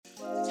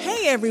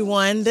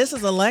everyone, this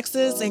is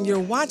Alexis, and you're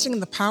watching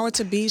the Power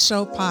to Be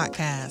Show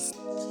podcast.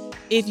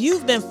 If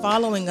you've been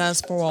following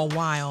us for a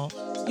while,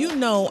 you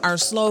know our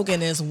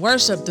slogan is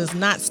worship does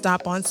not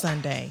stop on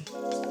Sunday.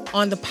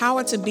 On the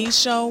Power to Be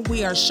Show,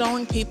 we are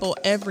showing people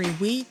every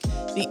week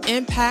the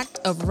impact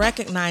of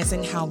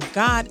recognizing how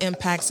God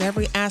impacts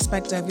every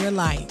aspect of your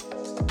life.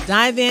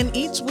 Dive in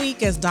each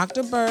week as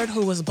Dr. Bird,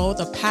 who is both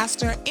a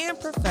pastor and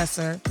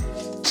professor,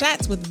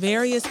 chats with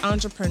various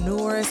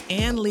entrepreneurs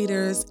and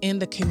leaders in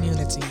the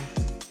community.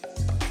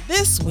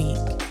 This week,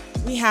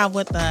 we have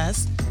with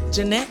us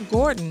Jeanette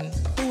Gordon,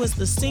 who is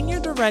the Senior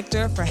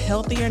Director for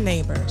Healthier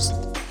Neighbors,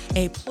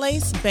 a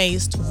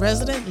place-based,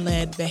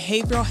 resident-led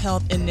behavioral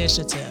health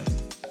initiative.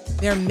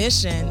 Their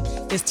mission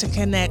is to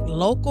connect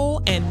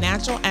local and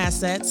natural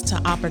assets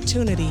to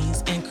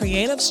opportunities and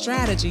creative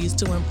strategies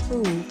to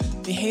improve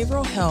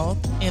behavioral health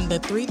in the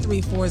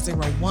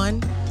 33401,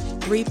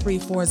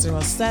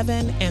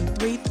 33407, and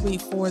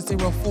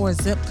 33404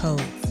 zip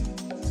codes.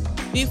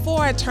 Before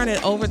I turn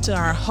it over to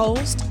our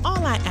host,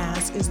 all I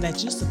ask is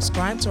that you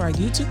subscribe to our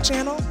YouTube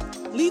channel,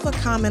 leave a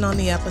comment on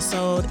the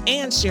episode,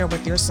 and share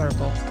with your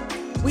circle.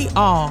 We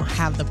all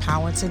have the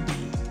power to be.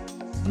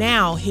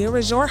 Now, here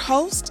is your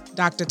host,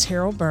 Dr.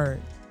 Terrell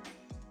Bird.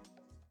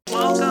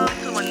 Welcome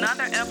to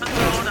another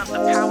episode of the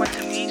Power to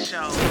Be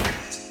Show.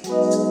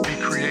 Be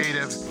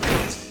creative,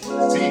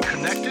 be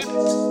connected,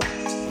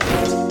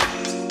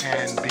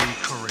 and be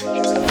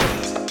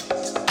courageous.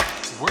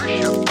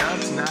 Worship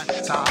does not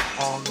stop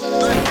on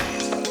Sunday.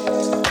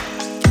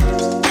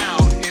 Now,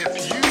 if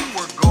you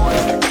were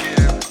going to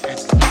give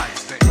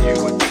advice that you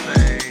would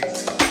say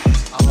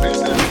a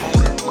business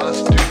owner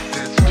must do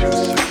this to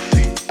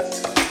succeed.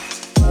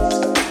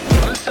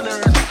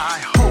 Listeners, I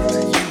hope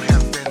that you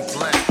have been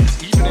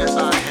blessed, even as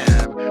I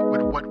have,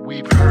 with what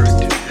we've heard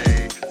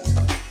today.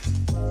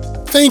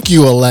 Thank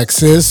you,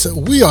 Alexis.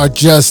 We are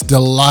just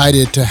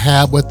delighted to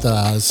have with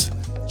us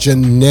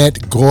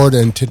Jeanette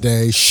Gordon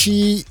today.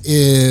 She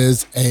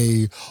is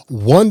a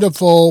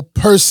wonderful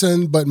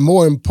person, but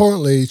more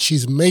importantly,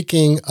 she's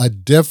making a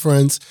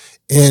difference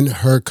in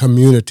her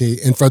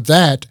community. And for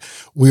that,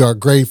 we are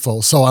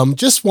grateful. So I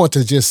just want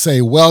to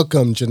say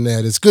welcome,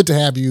 Jeanette. It's good to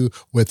have you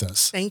with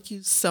us. Thank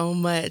you so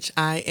much.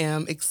 I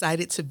am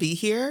excited to be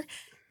here.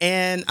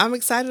 And I'm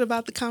excited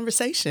about the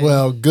conversation.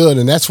 Well, good.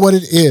 And that's what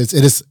it is.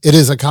 It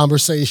is a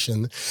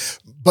conversation.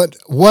 But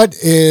what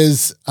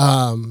is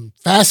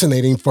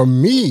fascinating for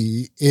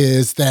me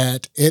is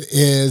that it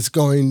is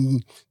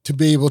going to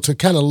be able to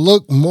kind of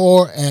look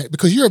more at,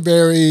 because you're a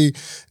very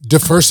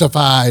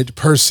diversified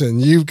person.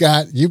 You've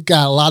got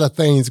a lot of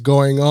things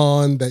going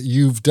on that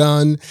you've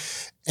done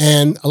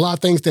and a lot of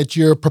things that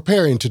you're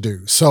preparing to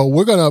do. So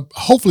we're going to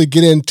hopefully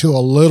get into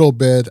a little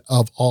bit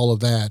of all of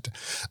that.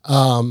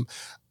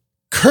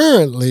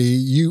 Currently,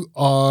 you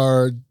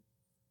are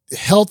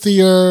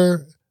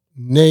Healthier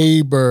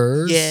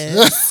Neighbors.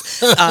 Yes,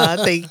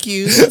 thank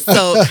you.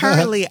 So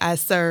currently I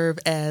serve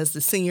as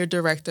the Senior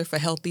Director for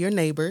Healthier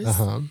Neighbors.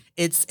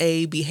 It's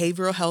a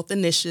behavioral health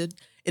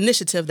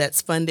initiative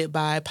that's funded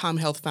by Palm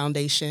Health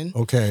Foundation.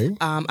 Okay.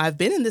 I've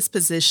been in this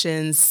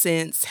position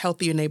since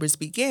Healthier Neighbors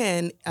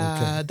began.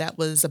 That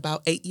was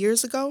about 8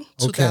 years ago,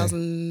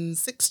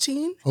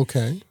 2016.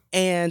 Okay.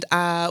 And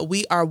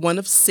we are one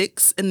of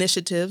 6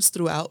 initiatives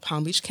throughout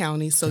Palm Beach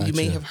County. So you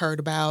may have heard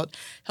about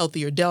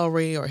Healthier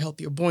Delray or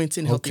Healthier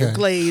Boynton, Healthier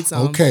Glades.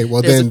 Well,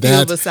 there's a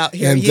few of us out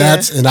here.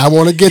 And I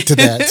want to get to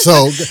that.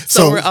 So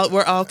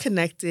we're all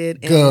connected.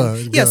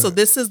 And good. So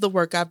this is the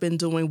work I've been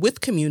doing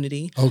with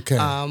community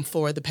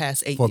for the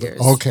past 8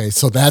 years. Okay,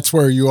 so that's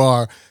where you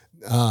are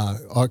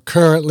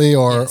currently,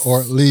 or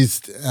at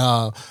least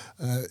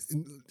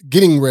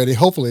getting ready,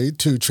 hopefully,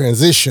 to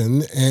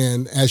transition,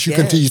 and as you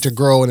continue to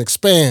grow and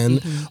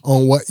expand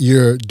on what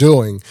you're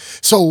doing.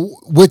 So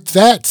with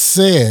that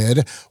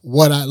said,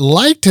 what I'd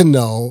like to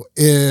know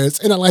is,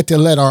 and I'd like to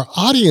let our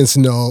audience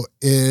know,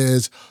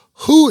 is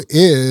who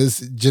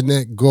is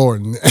Jeanette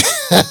Gordon?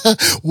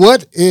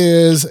 What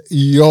is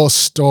your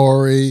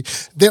story?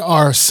 There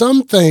are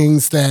some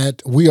things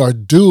that we are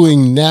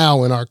doing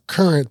now in our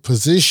current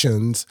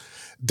positions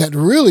that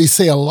really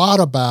say a lot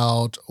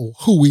about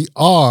who we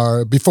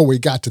are before we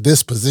got to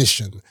this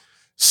position.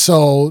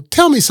 So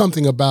tell me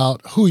something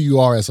about who you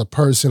are as a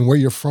person, where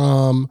you're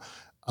from,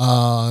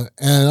 and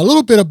a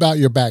little bit about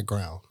your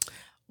background.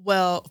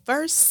 Well,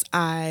 first,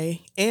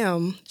 I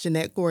am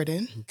Jeanette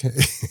Gordon. Okay.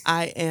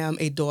 I am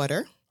a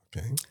daughter.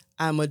 Okay.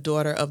 I'm a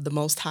daughter of the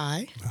Most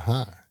High.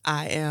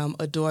 I am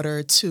a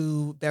daughter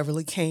to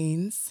Beverly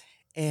Caines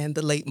and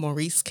the late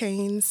Maurice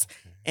Caines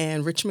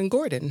and Richmond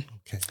Gordon.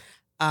 Okay.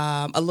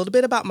 A little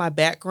bit about my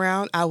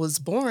background. I was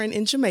born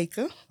in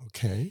Jamaica.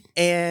 Okay.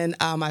 And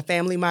my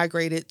family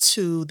migrated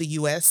to the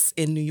U.S.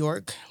 in New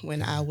York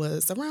when I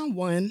was around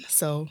 1.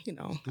 So,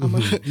 I'm a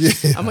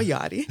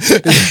yachty.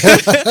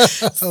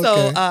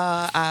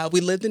 So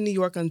we lived in New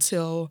York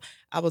until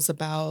I was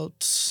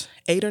about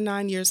 8 or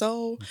 9 years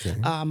old. Okay.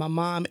 My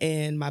mom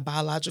and my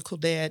biological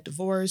dad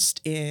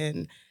divorced,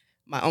 and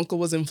my uncle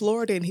was in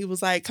Florida and he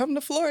was like, come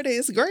to Florida,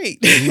 it's great.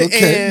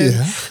 Okay, and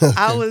yeah.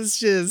 I was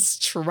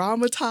just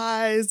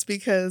traumatized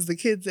because the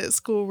kids at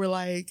school were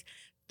like,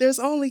 there's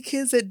only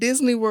kids at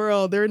Disney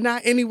World. They're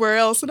not anywhere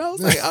else. And I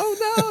was like,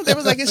 oh no. They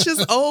was like, it's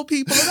just old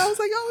people. And I was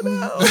like, oh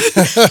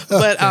no.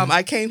 But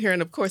I came here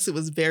and of course it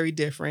was very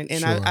different. And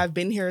Sure. I've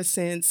been here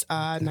since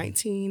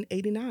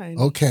 1989.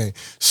 Okay.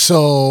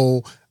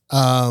 So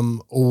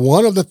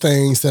one of the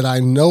things that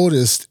I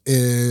noticed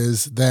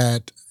is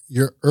that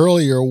your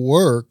earlier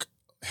work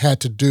had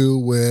to do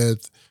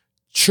with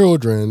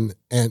children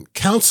and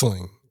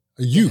counseling,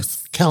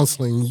 youth,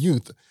 counseling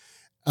youth.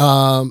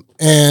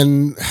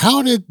 And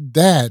how did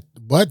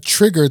what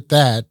triggered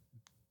that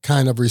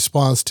kind of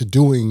response to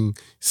doing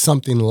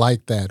something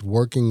like that,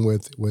 working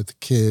with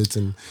kids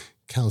and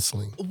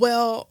counseling?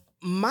 Well,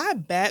 my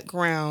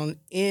background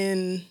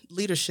in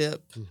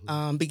leadership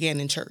began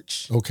in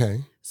church.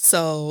 Okay.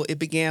 So it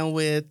began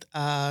with,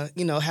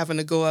 having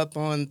to go up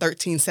on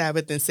 13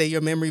 Sabbath and say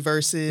your memory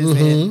verses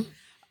and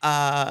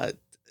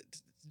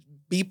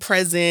be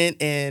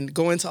present and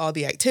go into all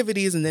the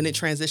activities. And then it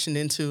transitioned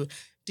into,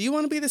 do you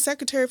want to be the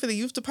secretary for the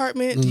youth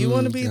department? Do you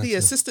want to be the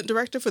assistant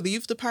director for the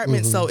youth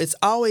department? So it's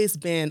always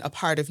been a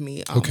part of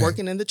me,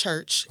 working in the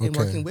church and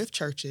working with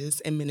churches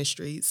and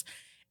ministries.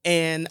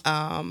 And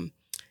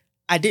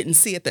I didn't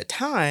see at the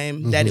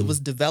time that it was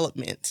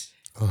development.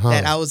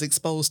 That I was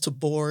exposed to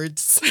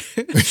boards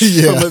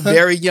from a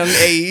very young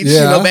age.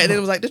 Back then it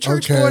was like the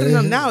church board,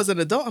 and now as an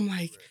adult, I'm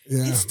like,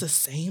 it's the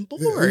same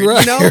board,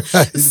 Right.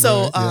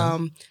 So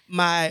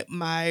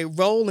my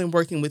role in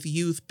working with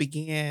youth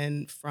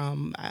began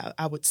from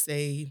I would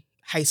say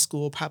high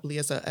school, probably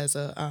as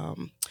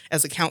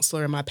a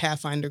counselor in my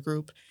Pathfinder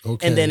group,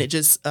 and then it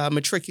just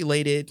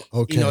matriculated,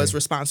 as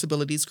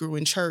responsibilities grew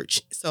in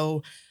church.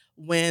 So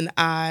when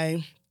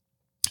I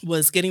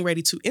was getting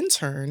ready to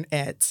intern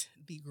at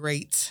the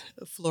great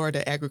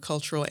Florida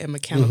Agricultural and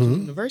Mechanical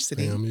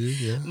University,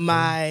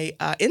 my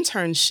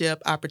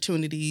internship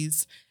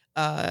opportunities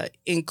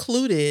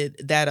included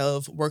that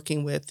of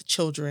working with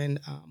children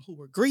who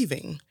were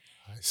grieving.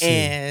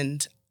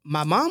 And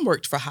my mom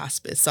worked for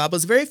hospice, so I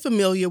was very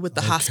familiar with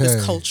the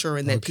hospice culture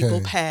and that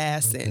people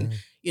pass and,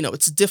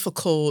 it's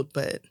difficult,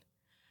 but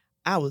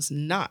I was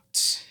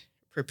not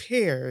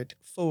prepared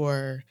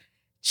for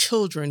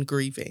children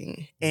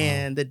grieving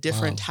and the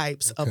different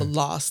types of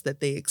loss that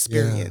they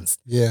experienced.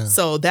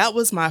 So that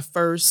was my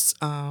first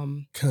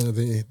kind of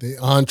the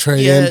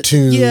entree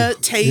into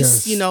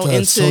taste,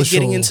 into social,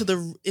 getting into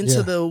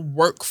the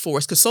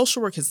workforce, because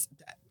social work has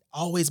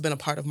always been a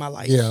part of my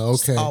life.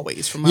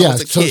 Always from when I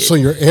was a kid. So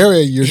your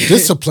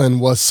discipline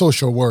was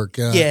social work.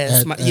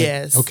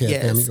 Yes.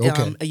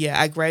 Okay.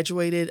 I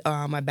graduated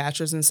my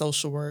bachelor's in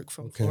social work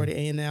from Florida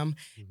A&M,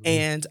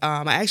 and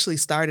I actually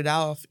started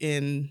off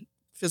in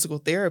physical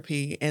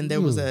therapy, and there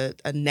was a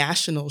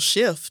national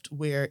shift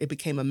where it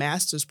became a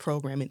master's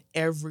program and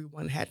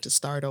everyone had to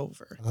start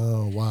over.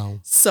 Oh, wow.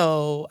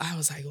 So I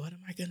was like, what am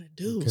I going to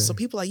do? So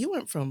people are like, you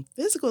went from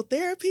physical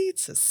therapy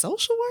to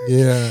social work?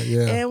 Yeah.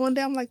 And one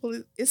day I'm like,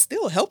 well, it's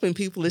still helping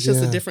people. It's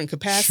just a different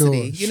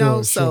capacity,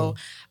 So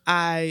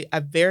I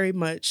very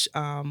much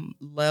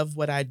love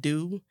what I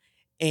do,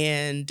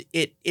 and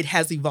it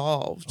has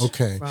evolved.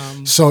 Okay.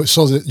 So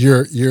that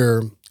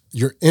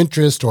your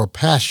interest or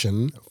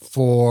passion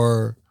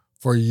for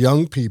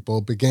young people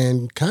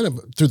began kind of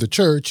through the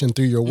church and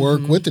through your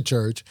work with the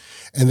church,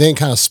 and then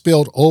kind of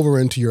spilled over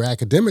into your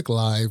academic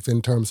life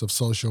in terms of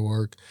social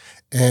work.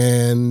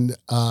 And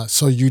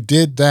so you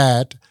did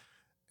that.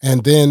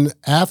 And then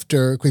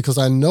after, because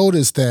I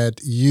noticed that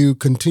you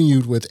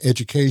continued with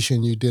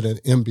education, you did an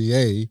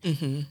MBA,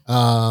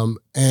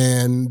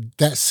 and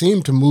that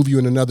seemed to move you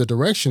in another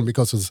direction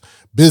because it's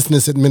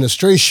business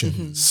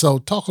administration. So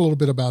talk a little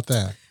bit about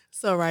that.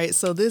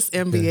 So this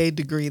MBA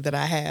degree that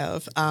I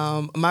have,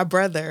 my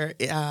brother,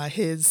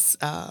 his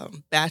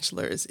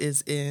bachelor's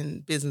is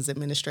in business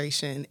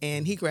administration,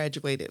 and he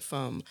graduated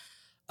from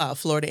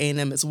Florida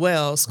A&M as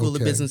well, School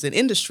of Business and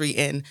Industry.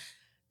 And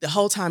the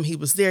whole time he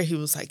was there, he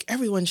was like,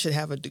 everyone should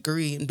have a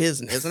degree in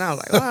business. And I was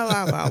like,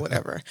 wow,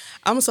 whatever.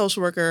 I'm a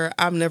social worker.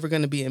 I'm never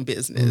going to be in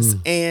business.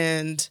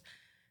 And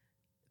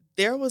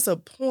there was a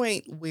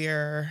point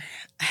where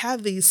I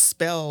have these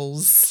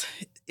spells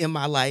in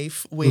my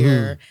life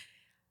where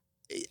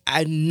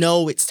I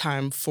know it's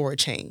time for a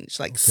change.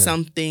 Like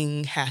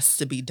something has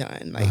to be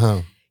done. Like,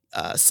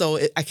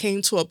 I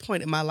came to a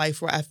point in my life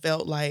where I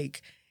felt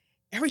like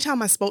every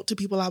time I spoke to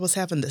people, I was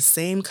having the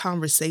same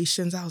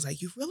conversations. I was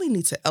like, you really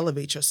need to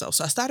elevate yourself.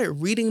 So I started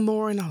reading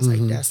more, and I was like,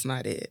 that's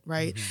not it,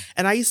 right?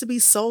 And I used to be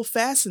so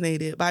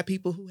fascinated by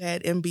people who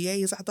had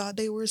MBAs. I thought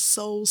they were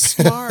so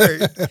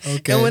smart.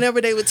 And whenever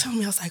they would tell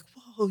me, I was like,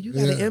 whoa, you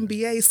got an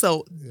MBA.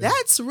 So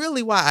that's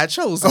really why I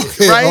chose it,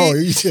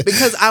 right?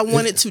 Because I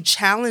wanted to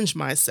challenge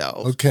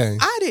myself.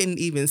 I didn't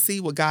even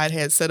see what God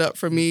had set up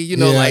for me,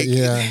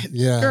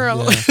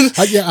 girl.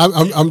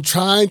 I'm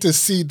trying to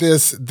see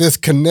this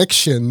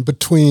connection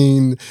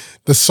between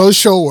the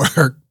social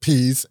work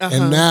piece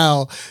and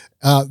now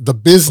the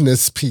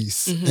business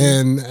piece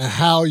and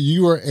how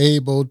you are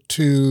able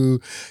to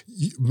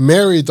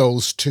marry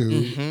those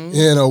two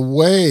in a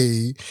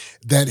way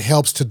that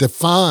helps to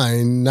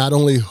define not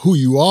only who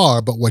you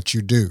are, but what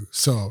you do.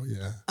 So,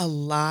 yeah. A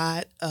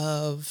lot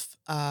of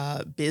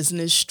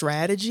business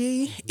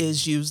strategy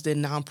is used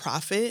in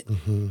nonprofit,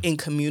 in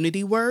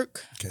community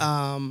work,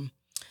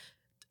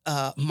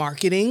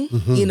 marketing.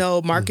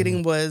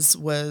 Marketing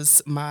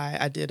was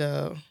I did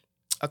a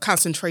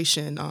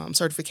concentration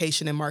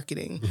certification in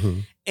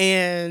marketing.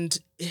 And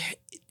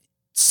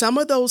some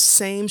of those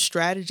same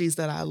strategies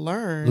that I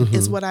learned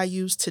is what I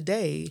use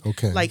today.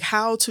 Okay. Like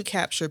how to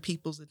capture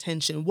people's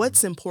attention,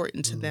 what's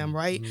important to them,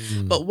 right?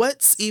 But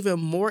what's even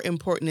more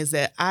important is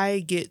that I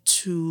get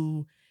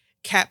to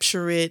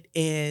capture it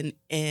and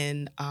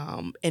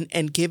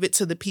give it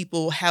to the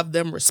people, have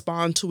them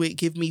respond to it,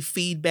 give me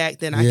feedback,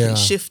 then I can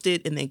shift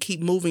it and then keep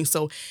moving.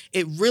 So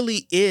it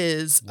really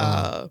is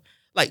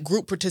like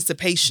group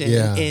participation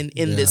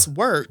in this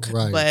work,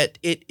 but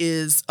it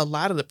is a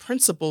lot of the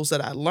principles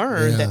that I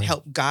learned that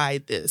help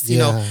guide this. You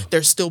know,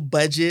 there's still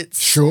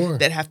budgets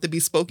that have to be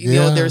spoken. You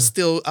know, there's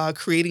still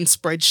creating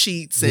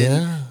spreadsheets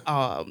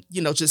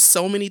and just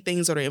so many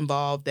things that are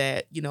involved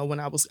that,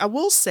 I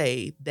will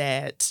say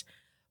that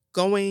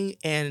going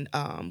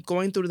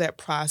through that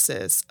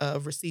process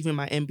of receiving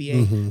my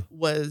MBA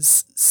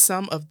was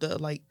some of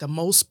the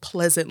most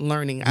pleasant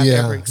learning I've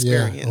ever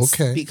experienced.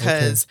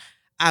 Because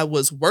I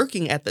was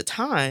working at the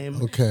time,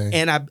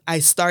 and I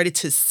started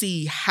to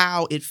see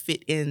how it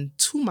fit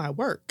into my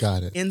work.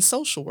 Got it. In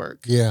social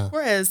work. Yeah.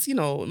 Whereas,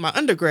 my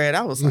undergrad,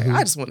 I was like,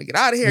 I just want to get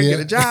out of here and get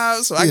a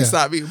job so I can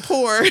stop being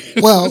poor.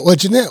 well,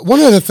 Jeanette, one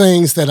of the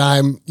things that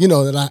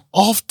that I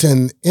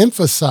often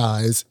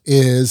emphasize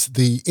is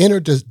the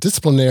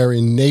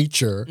interdisciplinary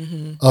nature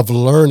of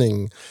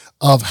learning,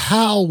 of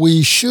how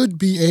we should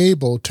be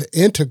able to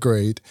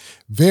integrate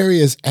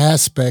various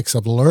aspects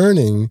of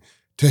learning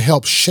to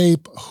help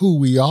shape who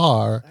we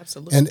are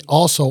and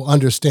also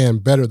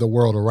understand better the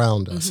world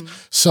around us.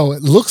 So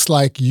it looks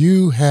like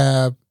you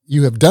have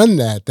done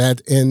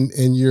that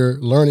in your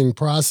learning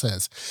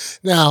process.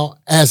 Now,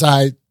 as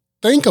I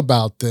think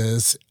about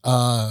this,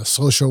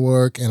 social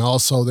work and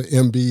also the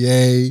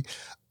MBA,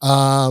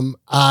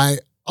 I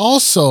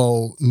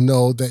also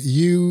know that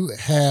you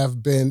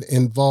have been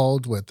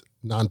involved with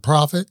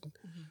nonprofit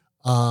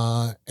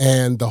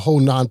and the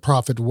whole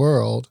nonprofit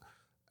world.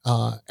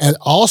 And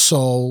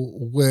also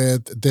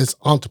with this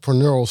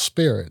entrepreneurial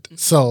spirit.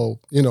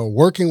 So,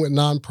 working with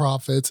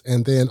nonprofits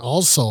and then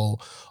also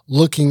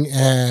looking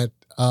at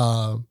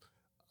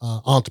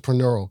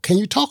entrepreneurial. Can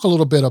you talk a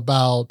little bit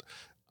about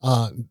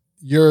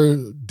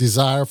your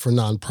desire for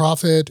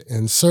nonprofit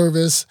and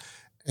service?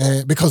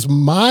 And because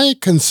my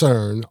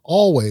concern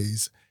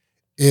always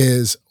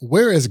is,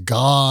 where is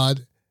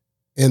God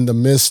in the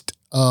midst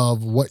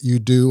of what you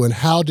do, and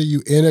how do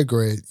you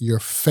integrate your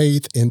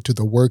faith into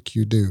the work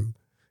you do?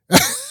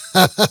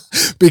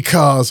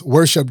 Because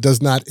worship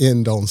does not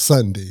end on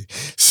Sunday.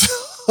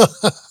 So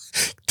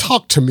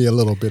talk to me a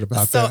little bit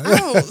about that.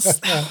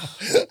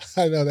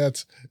 I know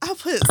I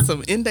put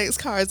some index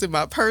cards in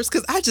my purse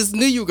because I just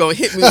knew you were going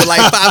to hit me with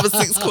like 5 or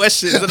 6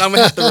 questions and I'm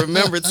going to have to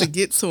remember to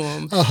get to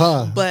them.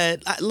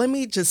 But let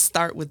me just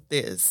start with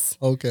this.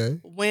 Okay.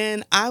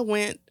 When I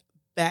went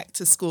back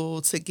to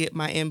school to get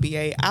my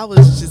MBA, I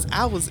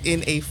was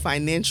in a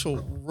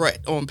financial rut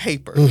on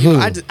paper.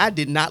 I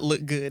did not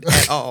look good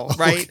at all,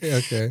 right?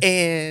 Okay.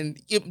 And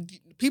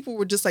people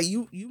were just like,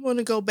 you want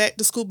to go back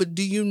to school, but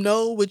do you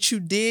know what you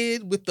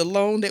did with the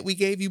loan that we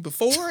gave you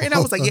before? And I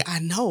was like, yeah, I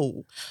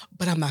know,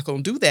 but I'm not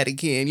going to do that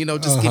again.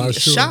 Just give me a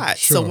shot.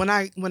 Sure. So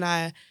when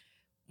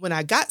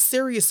I got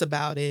serious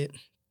about it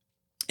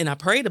and I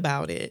prayed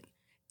about it,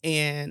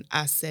 and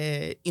I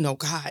said,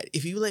 God,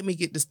 if you let me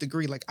get this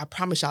degree, like, I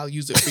promise I'll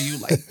use it for you.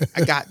 Like,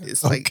 I got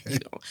this. Like,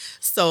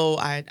 So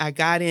I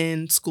got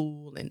in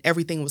school and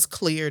everything was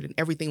cleared and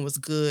everything was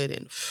good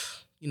and,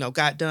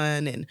 got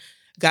done and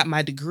got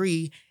my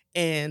degree.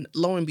 And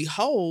lo and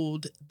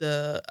behold,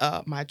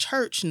 my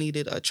church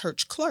needed a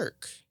church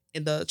clerk.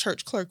 And the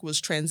church clerk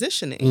was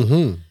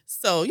transitioning.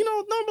 So,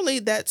 normally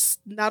that's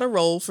not a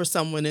role for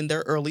someone in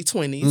their early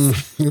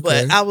 20s.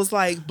 But I was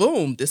like,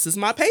 boom, this is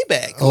my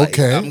payback. Like,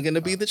 I'm going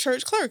to be the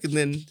church clerk. And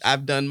then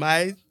I've done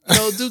my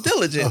due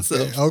diligence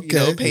of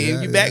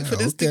paying you back for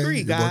this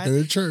degree, God. Working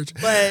in church.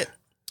 But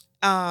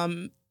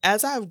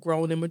as I've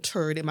grown and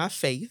matured in my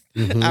faith,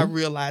 I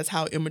realized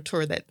how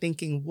immature that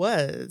thinking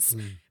was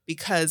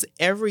because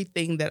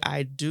everything that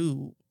I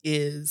do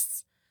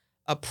is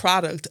a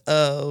product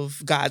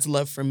of God's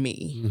love for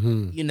me,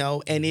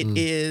 and it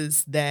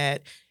is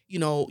that,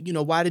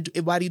 why do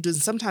you do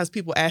this? Sometimes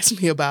people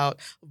ask me about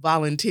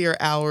volunteer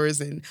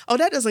hours and, oh,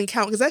 that doesn't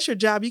count because that's your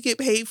job. You get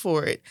paid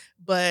for it.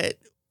 But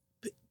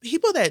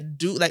people that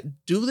do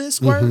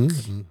this work,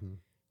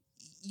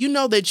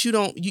 that you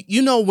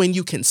don't, when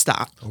you can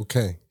stop.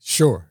 Okay.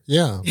 Sure.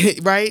 Yeah.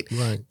 Right?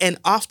 Right. And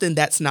often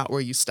that's not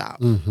where you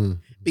stop.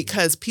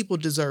 Because people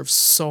deserve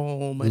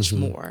so much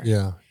more.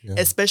 Yeah.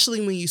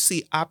 Especially when you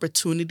see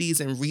opportunities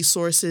and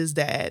resources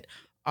that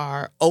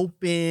are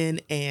open.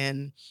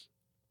 And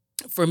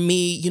for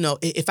me, you know,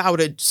 if I were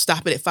to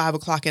stop it at 5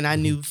 o'clock and I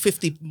knew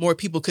 50 more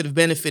people could have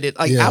benefited,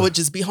 like I would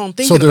just be home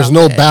thinking about that. So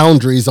there's no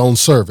boundaries on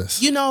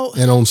service, you know,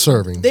 and on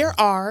serving. There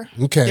are.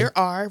 Okay. There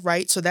are,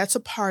 right? So that's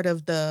a part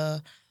of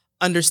the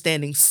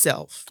understanding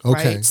self,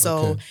 right?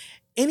 So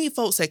any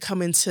folks that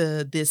come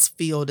into this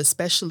field,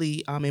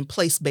 especially in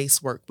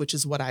place-based work, which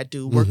is what I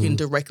do, working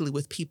directly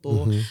with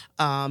people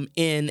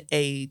in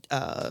a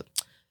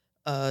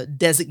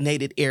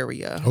designated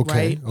area,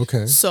 right?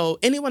 Okay. So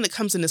anyone that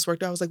comes in this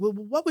work, I was like, well,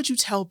 what would you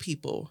tell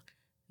people?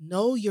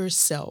 Know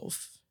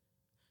yourself.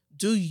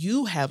 Do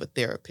you have a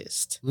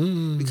therapist?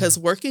 Because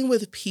working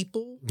with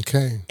people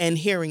and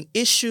hearing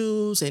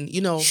issues and,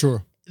 you know,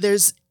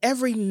 there's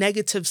every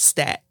negative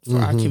stat for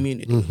our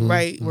community,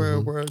 right?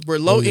 We're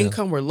low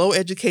income, we're low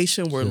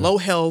education, we're low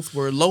health,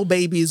 we're low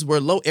babies, we're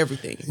low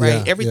everything,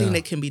 right? Everything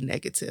that can be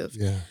negative.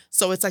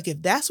 So it's like,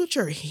 if that's what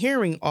you're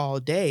hearing all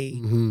day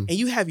and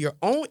you have your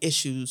own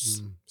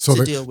issues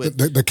to deal with.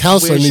 The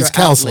counselor needs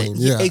counseling.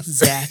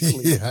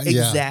 Exactly.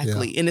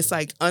 Exactly. And it's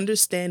like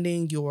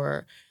understanding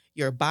your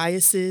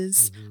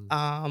biases,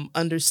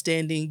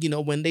 understanding, you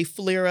know, when they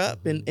flare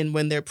up and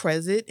when they're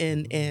present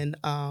and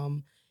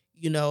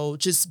you know,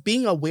 just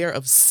being aware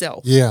of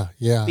self.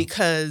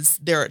 Because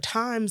there are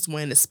times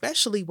when,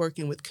 especially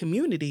working with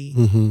community,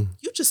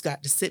 you just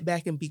got to sit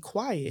back and be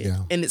quiet.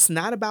 And it's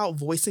not about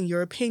voicing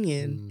your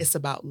opinion. It's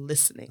about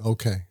listening.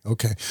 Okay.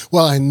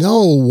 Well, I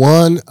know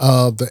one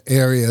of the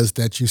areas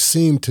that you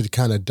seem to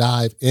kind of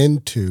dive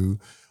into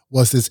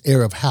was this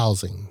area of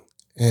housing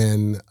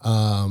and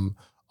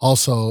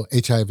also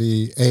HIV,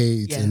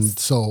 AIDS. And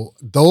so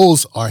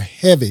those are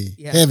heavy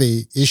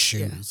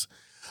issues.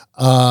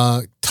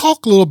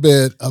 Talk a little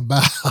bit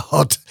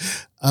about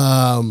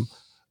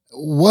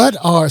what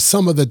are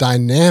some of the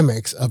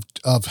dynamics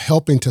of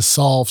helping to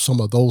solve some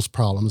of those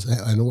problems,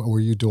 and what were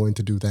you doing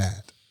to do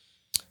that?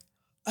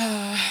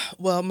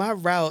 Well, my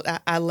route,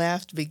 I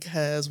laughed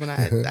because when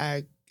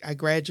I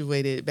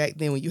graduated back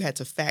then, when you had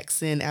to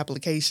fax in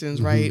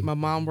applications, right? My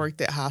mom worked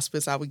at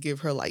hospice. I would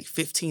give her like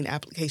 15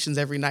 applications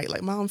every night.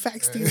 Like, Mom,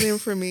 fax these in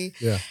for me.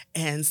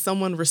 And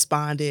someone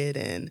responded,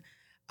 and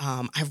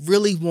I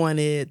really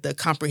wanted the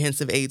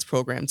comprehensive AIDS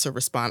program to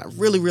respond. I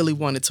really, really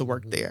wanted to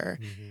work there.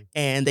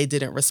 And they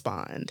didn't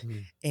respond.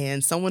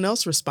 And someone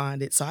else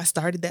responded. So I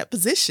started that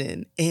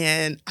position.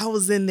 And I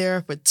was in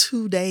there for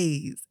 2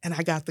 days. And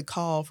I got the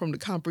call from the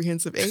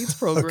comprehensive AIDS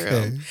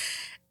program.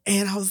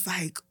 And I was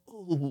like,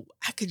 oh,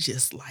 I could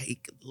just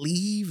like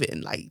leave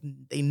and like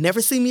they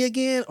never see me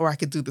again, or I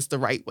could do this the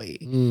right way.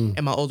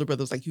 And my older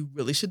brother was like, you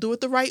really should do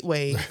it the right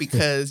way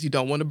because you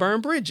don't want to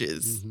burn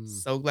bridges.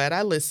 So glad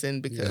I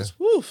listened because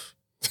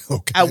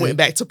I went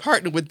back to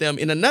partner with them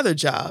in another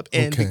job.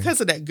 And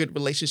because of that good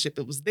relationship,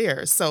 it was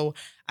there. So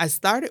I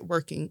started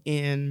working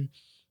in,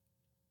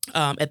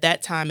 at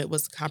that time, it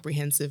was the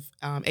comprehensive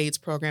AIDS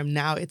program.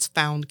 Now it's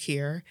Found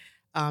Care.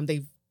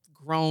 They've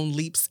grown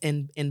leaps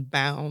and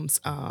bounds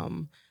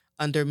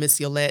under Miss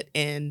Yolette,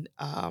 and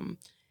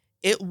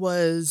it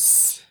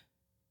was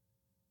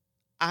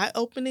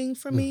eye-opening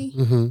for me.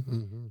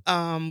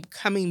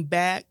 Coming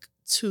back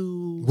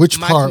to which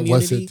my part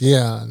community. was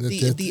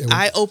it? The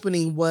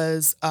eye-opening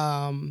was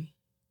the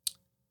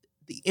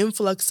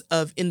influx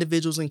of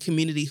individuals in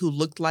community who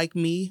looked like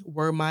me,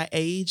 were my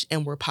age,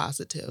 and were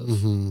positive.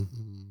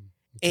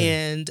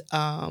 And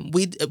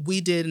we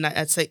did, and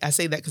I say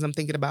that because I'm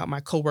thinking about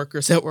my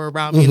coworkers that were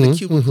around me in the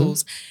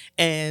cubicles,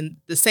 and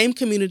the same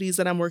communities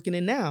that I'm working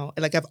in now.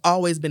 Like, I've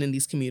always been in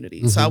these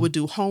communities, so I would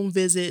do home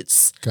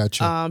visits,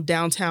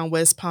 downtown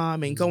West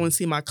Palm, and go and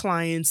see my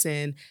clients.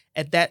 And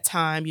at that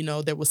time, you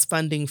know, there was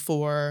funding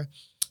for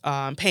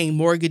paying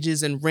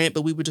mortgages and rent,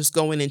 but we would just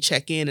go in and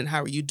check in and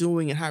how are you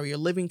doing and how are your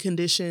living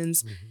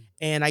conditions.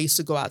 And I used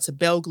to go out to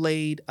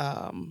Belglade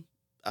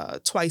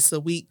twice a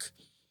week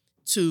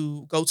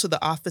to go to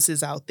the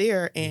offices out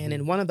there. And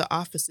in one of the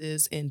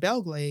offices in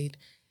Belglade,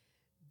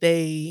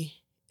 they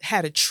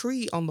had a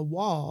tree on the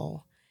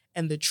wall,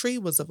 and the tree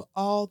was of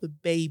all the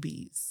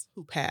babies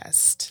who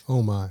passed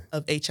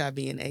of HIV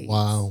and AIDS.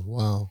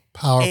 Wow.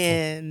 Powerful.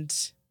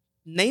 And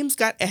names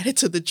got added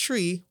to the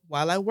tree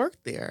while I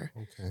worked there.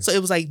 So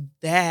it was like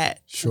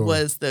that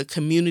was the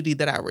community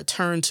that I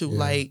returned to,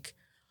 like,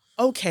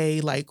 okay,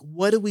 like,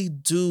 what do we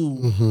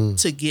do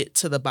to get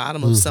to the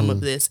bottom of some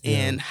of this,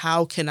 and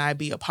how can I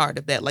be a part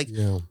of that? Like,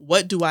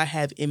 what do I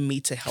have in me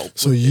to help?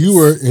 So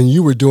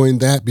you were doing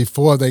that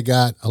before they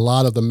got a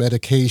lot of the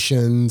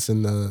medications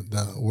and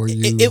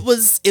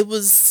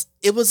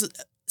It was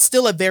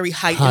still a very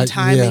heightened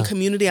time in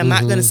community. I'm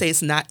not going to say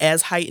it's not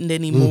as heightened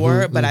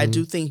anymore, but I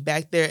do think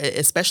back there,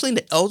 especially in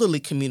the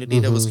elderly community,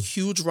 there was a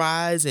huge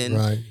rise in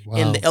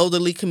the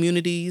elderly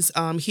communities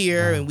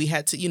here. And we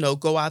had to, you know,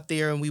 go out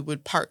there and we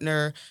would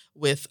partner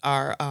with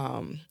our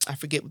I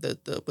forget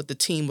what the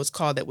team was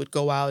called that would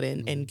go out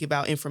and give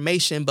out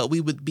information, but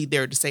we would be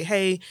there to say,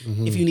 hey,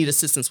 if you need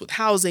assistance with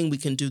housing, we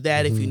can do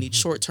that. If you need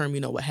short term,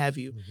 what have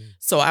you.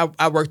 So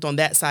I worked on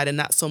that side and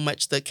not so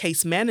much the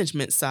case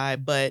management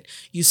side, but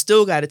you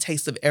still got a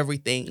taste of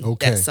everything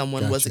that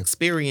someone was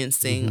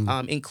experiencing,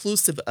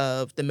 inclusive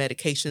of the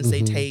medications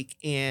they take,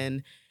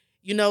 and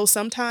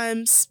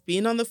sometimes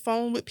being on the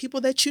phone with people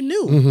that you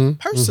knew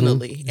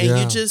personally, and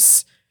you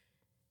just,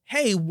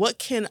 hey, what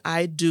can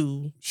I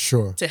do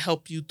to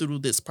help you through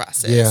this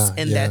process?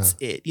 That's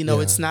it.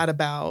 It's not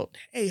about,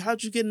 hey,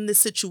 how'd you get in this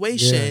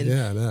situation?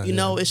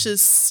 It's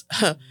just,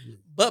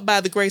 but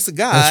by the grace of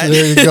God.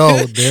 There you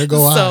go. There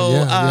go I.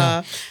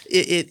 So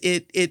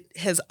it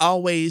has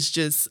always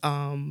just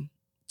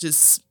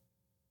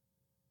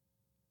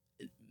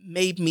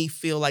made me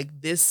feel like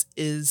this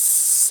is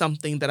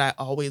something that I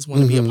always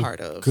want to be a part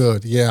of.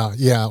 Good. Yeah.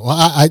 Well,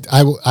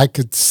 I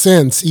could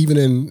sense even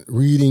in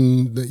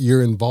reading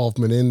your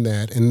involvement in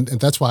that. And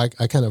that's why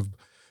I kind of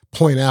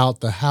point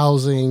out the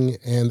housing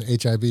and the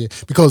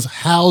HIV, because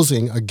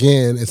housing,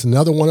 again, is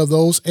another one of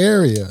those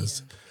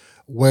areas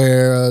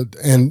where,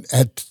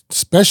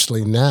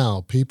 especially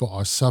now, people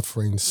are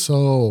suffering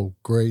so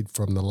great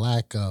from the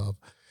lack of,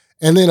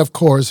 and then of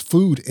course,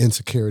 food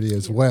insecurity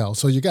as well.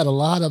 So you got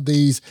all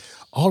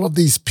of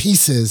these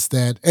pieces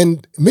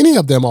and many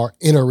of them are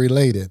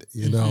interrelated,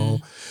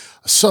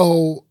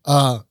 So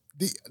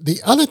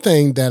the other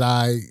thing that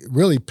I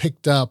really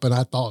picked up and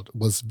I thought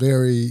was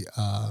very,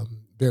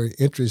 very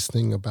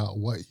interesting about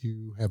what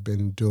you have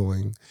been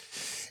doing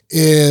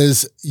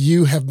is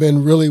you have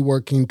been really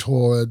working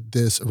toward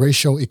this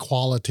racial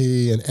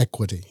equality and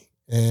equity.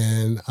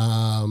 And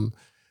I'm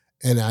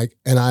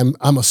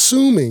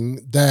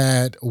assuming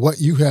that what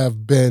you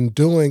have been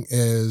doing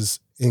is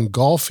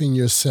engulfing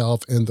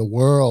yourself in the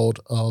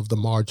world of the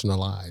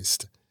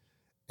marginalized,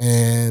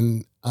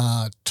 and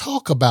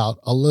talk about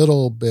a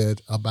little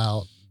bit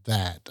about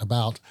that,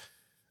 about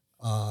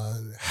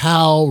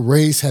how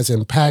race has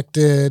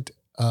impacted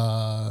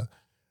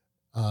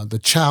the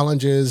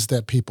challenges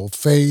that people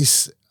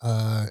face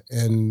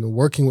and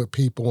working with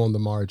people on the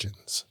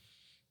margins.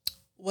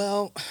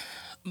 Well,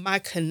 my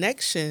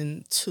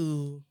connection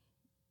to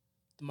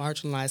the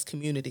marginalized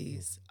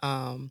communities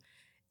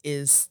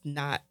is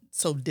not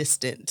so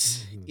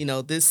distant.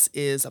 This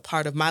is a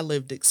part of my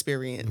lived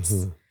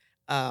experience.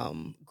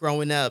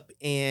 Growing up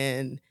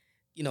and,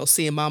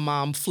 seeing my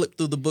mom flip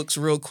through the books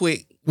real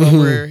quick when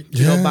we're,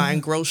 buying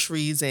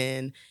groceries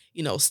and,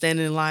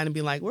 standing in line and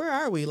being like, where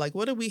are we? Like,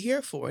 what are we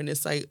here for? And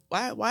it's like,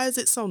 why is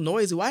it so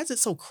noisy? Why is it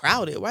so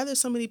crowded? Why are there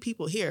so many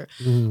people here?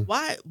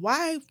 Why,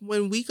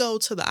 when we go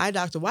to the eye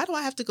doctor, why do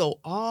I have to go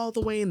all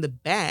the way in the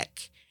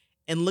back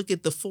and look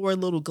at the 4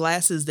 little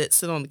glasses that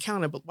sit on the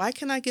counter? But why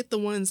can't I get the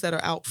ones that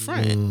are out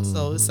front?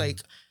 So it's like,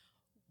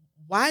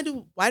 why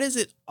do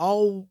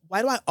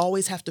I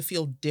always have to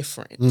feel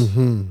different?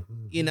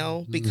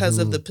 Because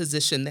of the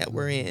position that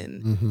we're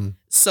in.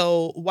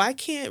 So why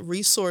can't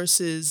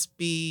resources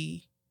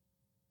be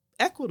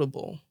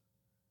equitable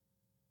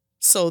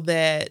so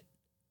that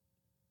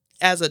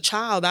as a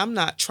child, I'm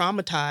not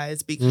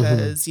traumatized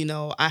because,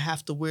 I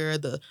have to wear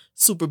the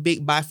super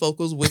big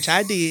bifocals, which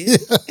I did,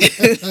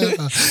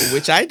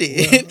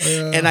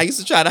 And I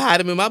used to try to hide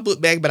them in my book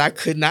bag, but I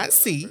could not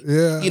see,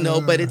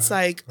 but it's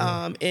like,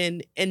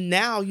 and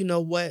now,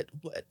 what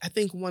I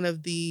think one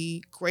of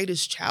the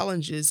greatest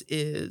challenges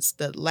is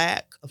the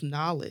lack of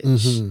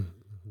knowledge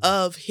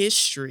of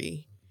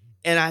history.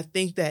 And I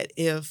think that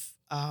if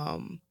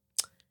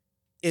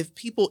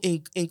people,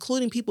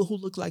 including people who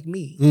look like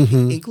me,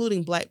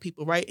 including Black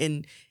people, right?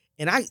 And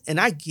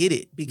I get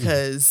it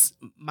because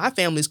my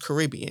family's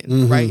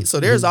Caribbean, right? So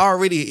there's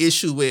already an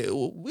issue with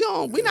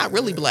we're not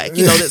really Black,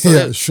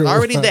 that's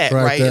already that,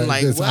 right? And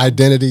like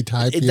identity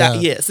type,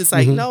 yes, it's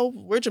like no,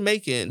 we're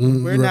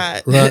Jamaican, we're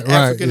not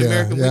African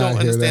American. We don't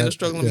understand the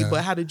struggle,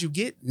 but how did you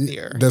get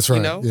there? That's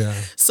right.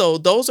 So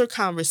those are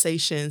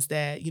conversations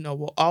that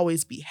will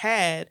always be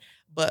had.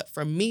 But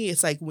for me,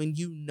 it's like when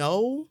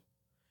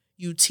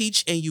you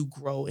teach and you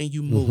grow and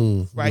you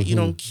move, right? You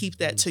don't keep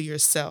that to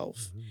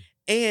yourself.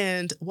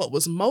 And what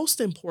was most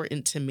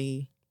important to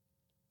me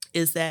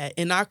is that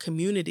in our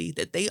community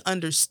that they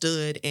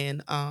understood,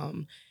 and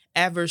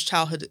Adverse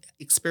Childhood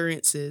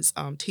Experiences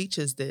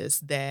teaches this,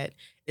 that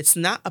it's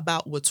not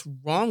about what's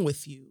wrong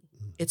with you.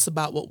 It's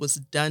about what was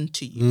done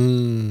to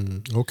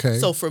you. Okay.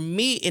 So for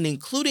me, in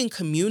including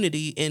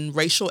community in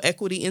Racial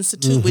Equity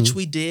Institute, which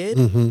we did,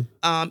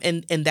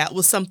 and that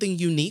was something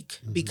unique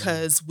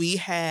because we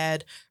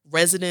had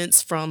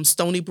residents from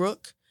Stony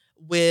Brook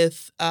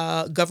with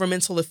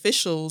governmental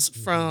officials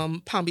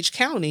from Palm Beach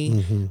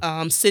County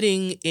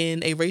sitting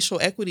in a Racial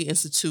Equity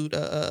Institute,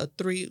 a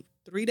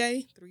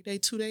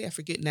 2-day, I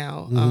forget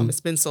now. It's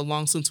been so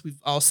long since we've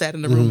all sat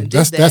in the room and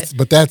did that.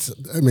 But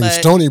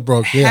Stony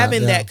Brook,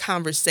 having that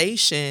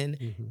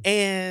conversation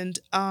and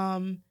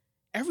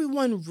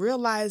everyone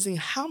realizing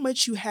how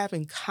much you have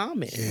in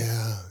common,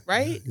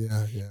 right?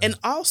 Yeah. And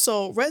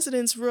also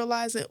residents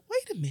realizing,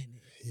 wait a minute,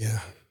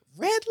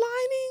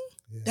 redlining?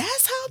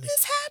 That's how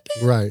this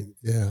happened. Right.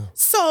 Yeah.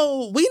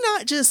 So we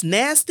not just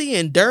nasty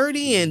and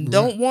dirty and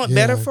don't want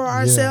better for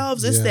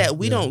ourselves. It's that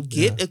we don't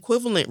get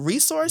equivalent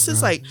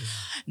resources. Like,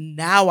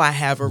 now I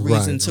have a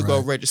reason to go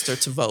register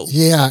to vote.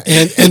 Yeah,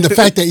 and the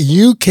fact that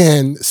you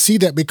can see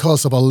that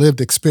because of a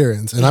lived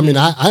experience, and I mean,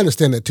 I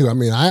understand that too. I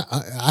mean, I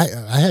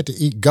had to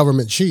eat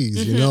government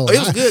cheese, you know. It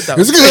was good though. It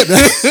was good.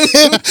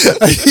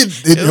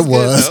 it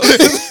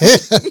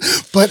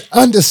was. But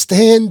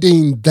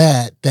understanding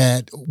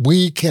that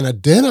we can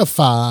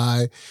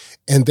identify,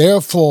 and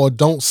therefore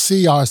don't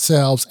see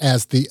ourselves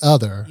as the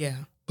other,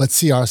 but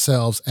see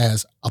ourselves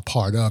as a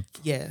part of.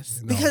 Yes,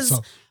 you know? Because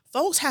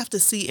folks have to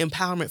see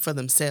empowerment for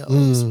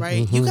themselves,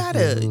 right? You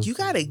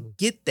gotta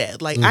get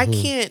that. Like, I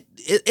can't,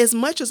 as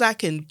much as I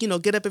can,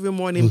 get up every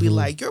morning and be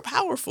like, you're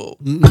powerful,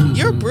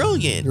 you're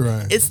brilliant.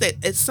 Right. It's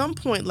that at some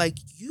point, like,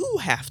 you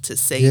have to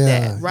say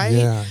that, right?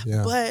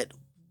 Yeah. But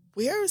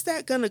where is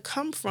that gonna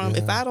come from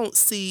if I don't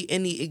see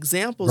any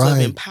examples of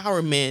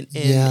empowerment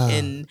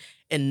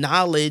and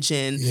knowledge?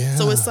 And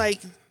so it's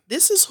like,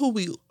 this is who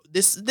we.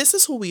 This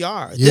is who we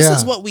are. This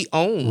is what we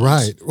own.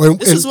 Right.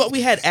 This is what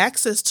we had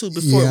access to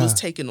before it was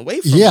taken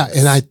away from us. Yeah,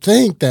 and I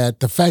think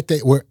that the fact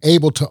that we're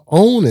able to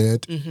own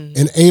it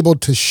and able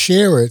to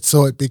share it,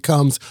 so it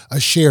becomes a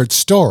shared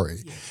story.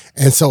 Yeah.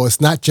 And so it's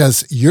not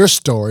just your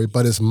story,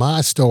 but it's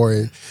my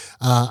story.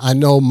 I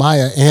know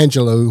Maya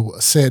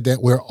Angelou said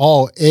that we're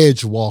all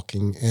edge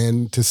walking,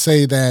 and to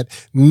say that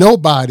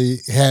nobody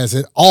has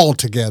it all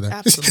together.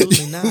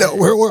 Absolutely not. No,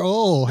 we're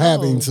all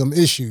having some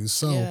issues.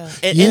 So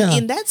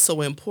and that's so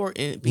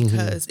important,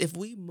 because if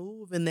we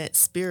move in that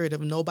spirit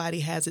of nobody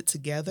has it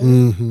together,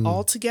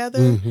 all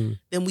together,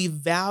 then we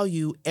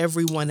value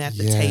everyone at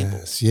the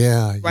table.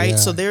 Yeah. Right.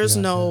 So there's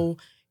no.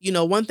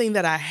 One thing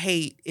that I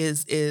hate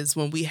is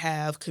when we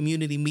have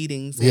community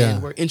meetings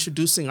and we're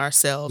introducing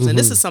ourselves. And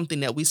this is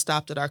something that we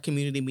stopped at our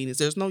community meetings.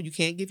 There's no, you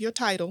can't give your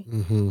title.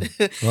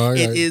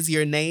 It is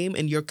your name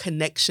and your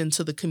connection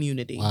to the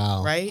community.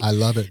 Wow. Right? I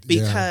love it.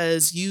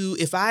 Because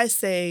if I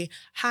say,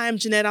 hi, I'm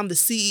Jeanette, I'm the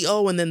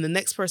CEO, and then the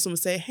next person would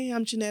say, hey,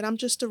 I'm Jeanette, I'm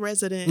just a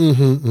resident.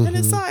 And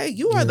it's like,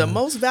 you are the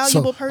most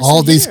valuable person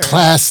all these here.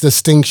 Class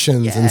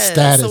distinctions and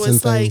status so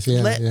it's and things.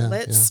 Like,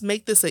 let's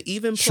make this an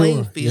even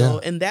playing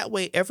field. And that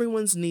way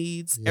everyone's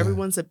needs,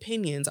 everyone's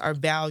opinions are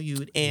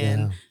valued,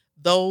 and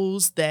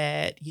those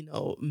that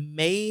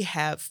may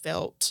have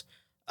felt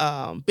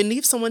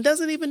beneath someone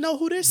doesn't even know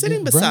who they're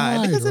sitting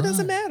beside, because it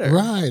doesn't matter.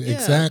 Right,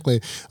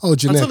 exactly. Oh,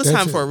 Jeanette, until it's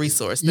time for a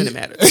resource, then it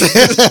matters.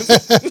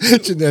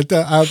 Jeanette,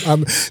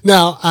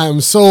 I'm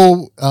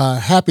so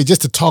happy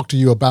just to talk to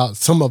you about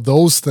some of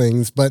those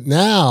things, but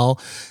now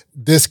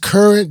this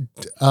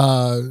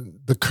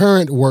the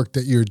current work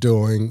that you're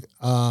doing,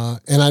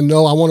 and I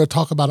know I want to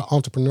talk about an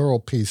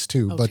entrepreneurial piece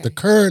too, but the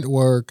current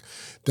work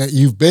that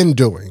you've been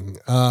doing,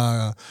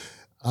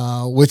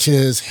 which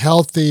is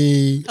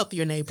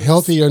Healthier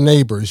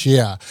Neighbors,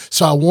 yeah.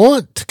 So I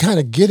want to kind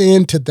of get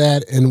into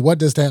that, and what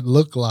does that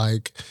look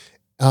like?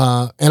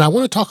 And I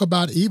want to talk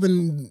about,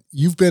 even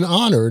you've been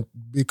honored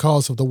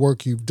because of the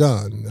work you've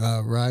done,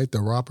 right? The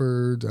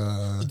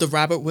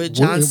Robert Wood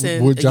Johnson.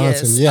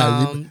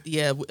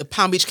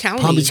 Palm Beach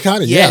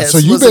County. Yes, so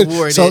you've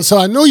been so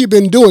I know you've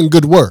been doing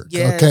good work.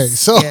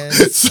 Yes,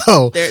 okay,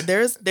 so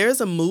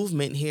there's a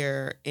movement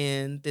here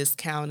in this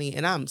county,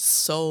 and I'm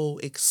so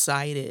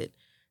excited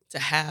to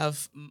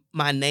have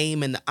my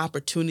name and the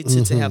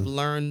opportunity to have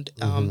learned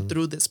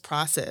through this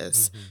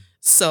process.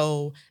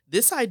 So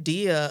this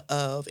idea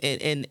of,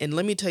 and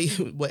let me tell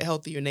you what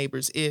Healthier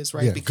Neighbors is,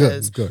 right?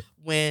 Because good.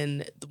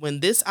 When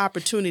this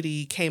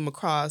opportunity came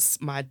across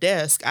my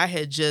desk, I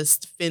had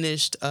just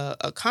finished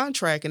a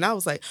contract, and I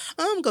was like,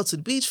 I'm going to go to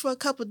the beach for a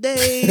couple of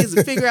days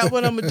and figure out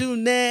what I'm going to do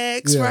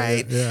next,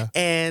 right? Yeah.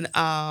 And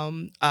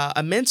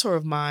a mentor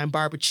of mine,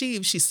 Barbara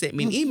Cheeve, she sent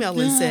me an email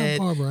and said,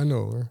 Barbara, I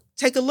know her.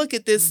 Take a look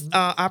at this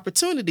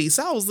opportunity.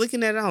 So I was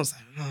looking at it, I was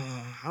like,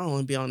 I don't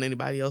want to be on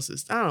anybody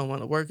else's. I don't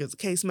want to work as a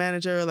case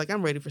manager. Like,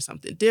 I'm ready for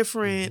something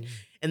different.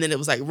 And then it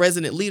was like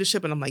resident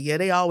leadership. And I'm like,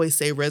 they always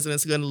say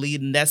residents are going to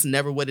lead, and that's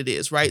never what it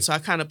is, right? So I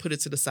kind of put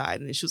it to the side.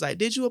 And then she was like,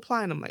 did you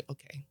apply? And I'm like,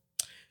 okay.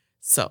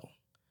 So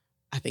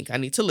I think I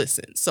need to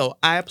listen. So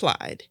I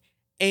applied.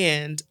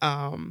 And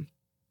I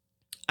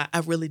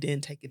really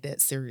didn't take it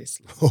that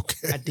seriously.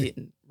 Okay. I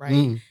didn't,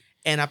 right?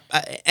 And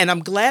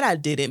I'm glad I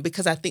didn't,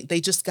 because I think they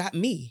just got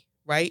me.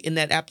 Right, in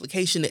that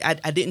application,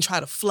 I didn't try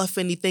to fluff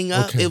anything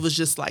up. Okay. It was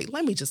just like,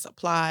 let me just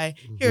apply.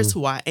 Here's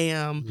who I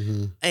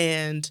am.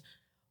 And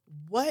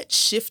what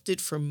shifted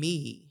for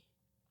me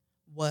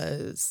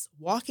was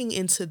walking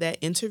into that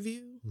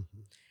interview,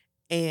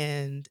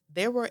 and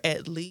there were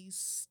at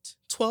least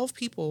 12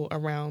 people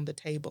around the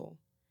table,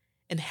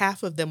 and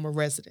half of them were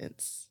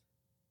residents,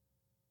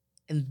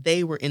 and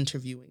they were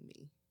interviewing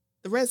me.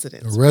 The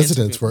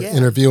residents were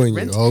interviewing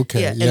you.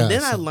 Okay. Yeah. And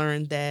then I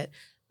learned that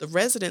the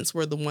residents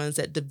were the ones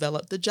that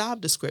developed the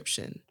job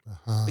description.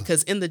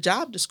 Because in the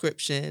job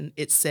description,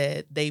 it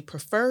said they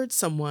preferred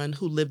someone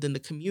who lived in the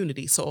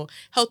community. So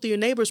Healthier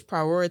Neighbors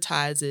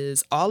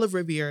prioritizes all of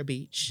Riviera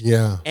Beach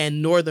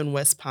and Northern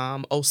West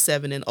Palm,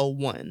 07 and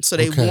 01. So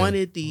they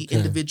wanted the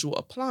individual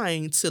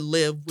applying to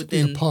live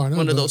within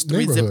one of those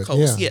 3 zip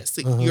codes. Yes,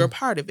 so you're a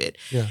part of it.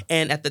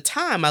 And at the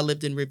time I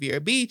lived in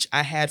Riviera Beach,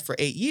 I had for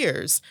 8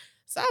 years.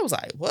 So I was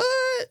like,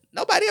 what?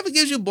 Nobody ever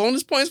gives you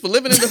bonus points for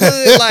living in the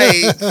hood.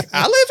 Like,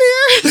 I live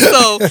here.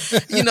 So,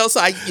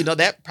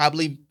 that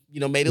probably,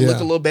 made it look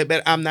a little bit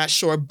better. I'm not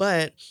sure.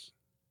 But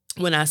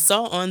when I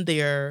saw on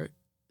there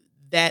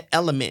that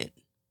element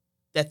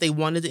that they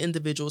wanted the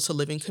individual to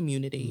live in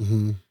community,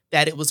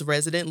 that it was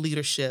resident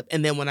leadership.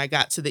 And then when I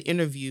got to the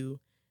interview,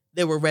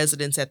 there were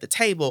residents at the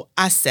table.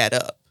 I sat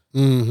up.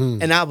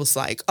 And I was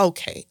like,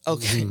 okay,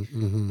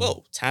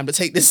 whoa, time to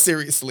take this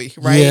seriously,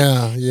 right?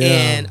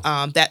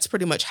 And that's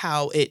pretty much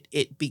how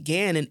it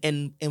began.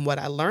 And what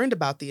I learned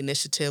about the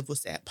initiative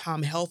was that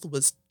Palm Health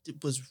was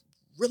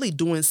really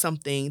doing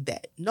something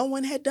that no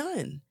one had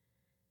done.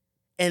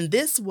 And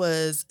this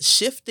was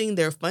shifting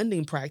their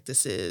funding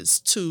practices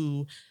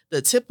to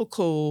the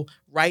typical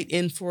write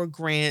in for a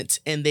grant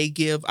and they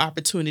give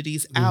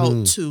opportunities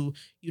out to,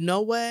 you know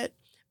what,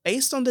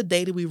 based on the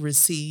data we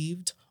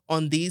received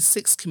on these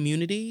 6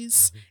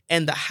 communities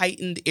and the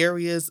heightened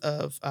areas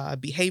of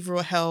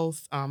behavioral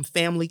health,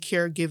 family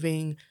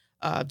caregiving,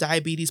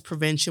 diabetes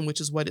prevention, which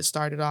is what it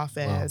started off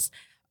as,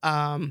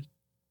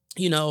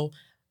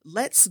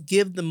 let's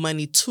give the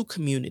money to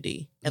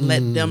community and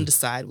let them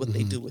decide what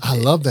they do with it. I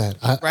love that.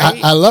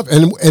 Right? I love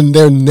and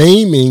they're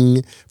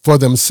naming for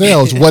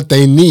themselves what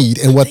they need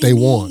and what they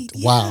want.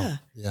 Wow.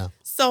 Yeah.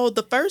 So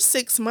the first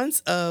 6 months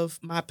of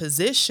my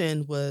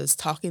position was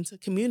talking to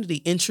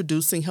community,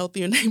 introducing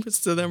Healthier Neighbors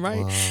to them,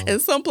 right? Wow.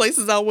 And some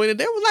places I went in,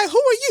 they were like, who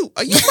are you?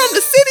 Are you from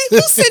the city?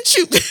 Who sent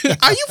you?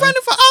 Are you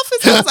running for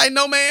office? I was like,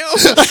 no, ma'am.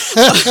 So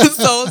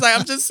I was like,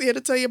 I'm just here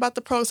to tell you about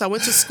the program. So I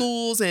went to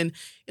schools and,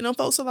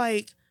 folks are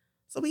like,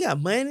 so we got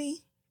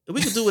money?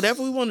 We can do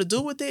whatever we want to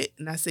do with it.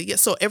 And I said, yes.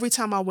 So every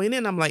time I went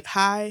in, I'm like,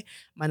 hi,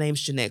 my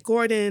name's Jeanette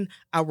Gordon.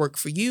 I work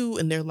for you.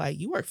 And they're like,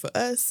 you work for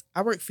us?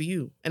 I work for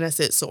you. And I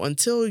said, so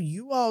until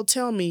you all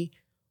tell me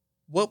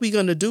what we're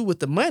going to do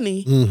with the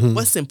money,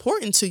 what's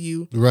important to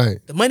you,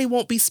 the money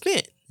won't be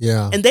spent.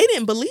 Yeah. And they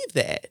didn't believe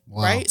that.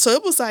 Wow. Right. So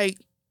it was like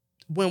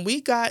when we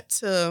got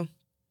to,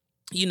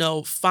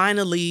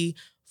 finally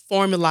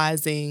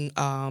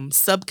formalizing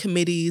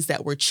subcommittees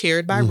that were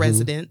chaired by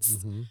residents.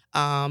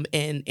 And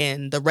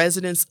the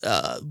residents,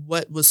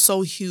 what was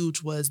so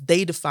huge was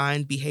they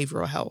defined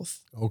behavioral health.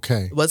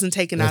 Okay. It wasn't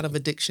taken out of a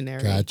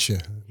dictionary.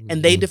 Gotcha.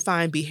 And they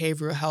defined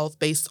behavioral health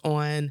based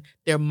on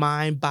their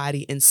mind,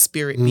 body, and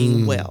spirit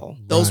being well.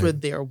 Those were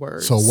their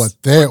words. So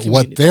what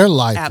their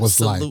life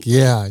was like.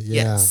 Yeah.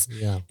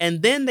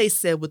 And then they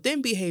said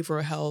within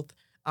behavioral health,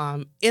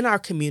 in our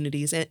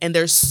communities, and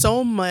there's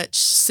so much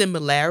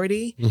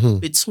similarity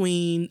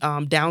between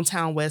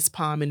downtown West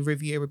Palm and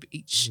Riviera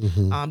Beach.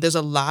 There's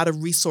a lot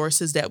of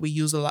resources that we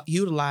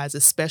utilize,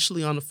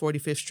 especially on the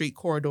 45th Street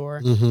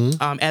corridor,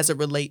 as it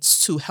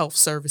relates to health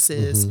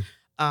services,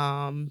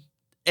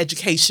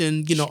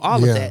 education,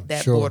 all of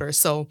that border.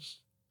 So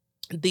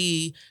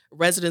the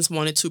residents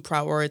wanted to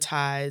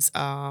prioritize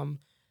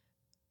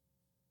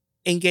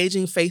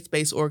engaging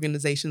faith-based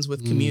organizations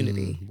with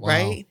community,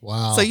 right?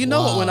 Wow. So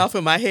what went off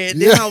in my head?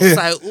 Then I was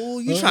like, ooh,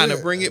 you trying to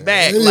bring it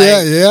back.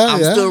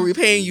 I'm still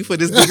repaying you for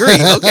this degree,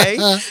 okay?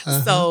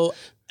 So,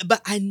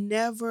 but I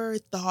never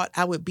thought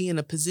I would be in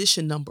a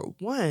position, number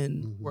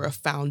one, where a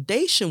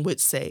foundation would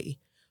say,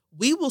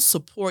 we will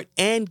support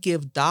and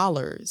give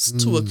dollars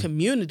to a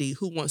community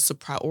who wants to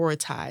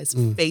prioritize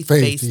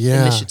faith-based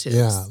initiatives.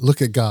 Yeah,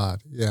 look at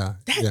God. Yeah,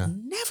 that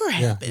never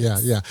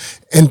happens. Yeah.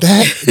 And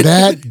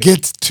that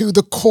gets to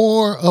the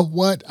core of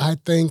what I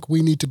think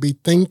we need to be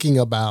thinking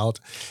about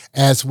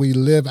as we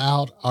live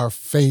out our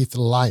faith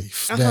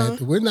life.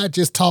 That we're not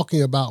just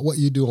talking about what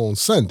you do on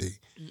Sunday.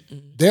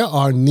 There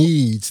are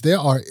needs, there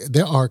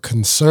are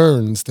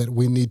concerns that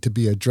we need to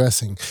be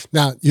addressing.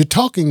 Now, you're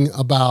talking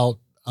about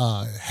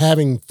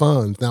having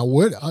funds. Now,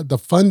 what are the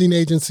funding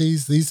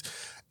agencies?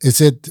 Is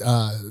it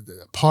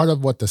part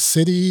of what the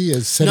city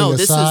is setting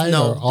aside,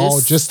 or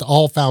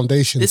all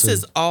foundations? This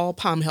is all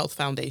Palm Health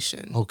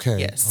Foundation. Okay.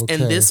 Yes, okay.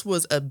 and this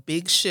was a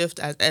big shift,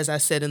 as I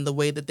said, in the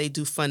way that they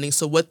do funding.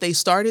 So what they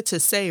started to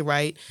say,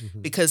 right,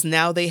 because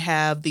now they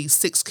have these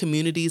 6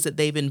 communities that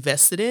they've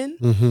invested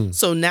in.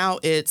 So now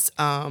it's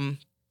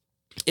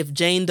if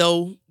Jane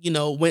Doe,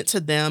 went to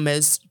them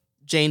as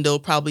Jane Doe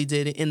probably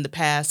did in the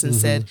past and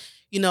said,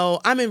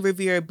 I'm in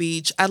Riviera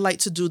Beach. I'd like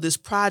to do this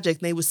project.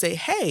 And they would say,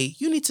 hey,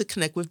 you need to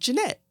connect with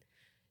Jeanette.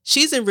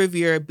 She's in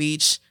Riviera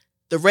Beach.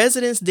 The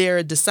residents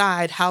there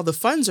decide how the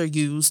funds are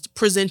used.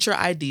 Present your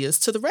ideas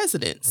to the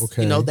residents.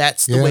 Okay.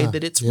 That's the way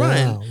that it's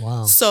run.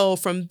 Wow. So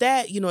from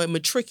that, it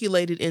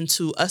matriculated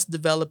into us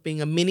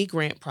developing a mini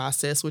grant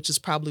process, which is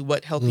probably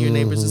what Healthier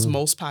Neighbors is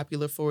most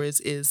popular for,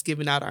 is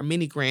giving out our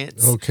mini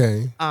grants.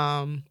 Okay.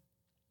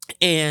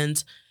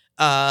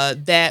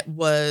 that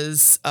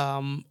was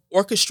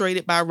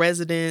orchestrated by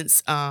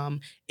residents.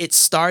 It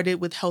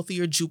started with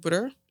Healthier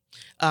Jupiter.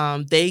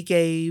 They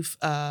gave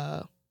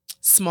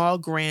small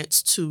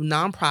grants to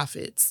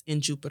nonprofits in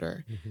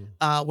Jupiter.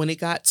 When it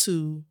got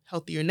to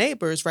Healthier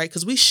Neighbors, right?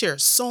 Because we share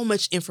so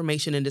much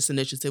information in this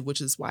initiative,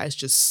 which is why it's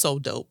just so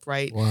dope,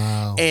 right?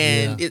 Wow.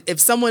 And if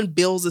someone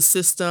builds a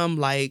system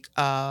like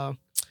my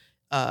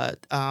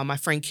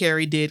friend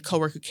Carrie did,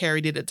 coworker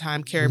Carrie did at the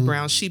time, Carrie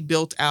Brown, she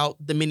built out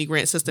the mini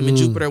grant system in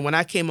Jupiter. When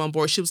I came on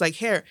board, she was like,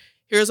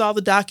 here's all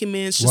the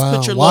documents. Just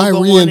put your logo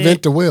on it. Why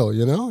reinvent the wheel,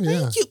 you know?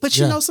 Yeah. Thank you. But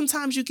you know,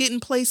 sometimes you get in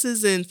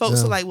places and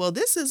folks are like, well,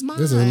 this is mine.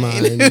 This is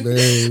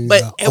mine.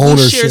 But we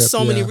share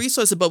so many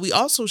resources, but we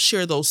also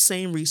share those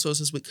same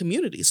resources with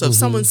community. So if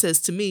someone says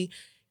to me,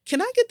 can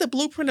I get the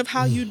blueprint of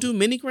how you do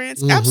mini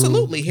grants?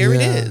 Absolutely. Here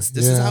it is.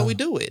 This is how we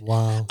do it.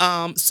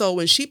 Wow. So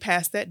when she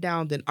passed that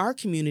down, then our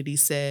community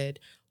said,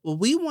 well,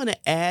 we want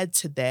to add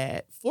to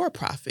that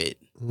for-profit.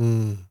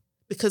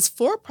 Because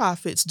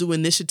for-profits do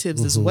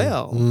initiatives as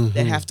well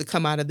that have to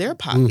come out of their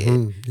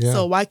pocket.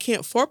 So why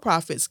can't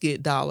for-profits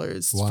get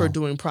dollars for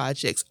doing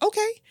projects?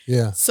 Okay.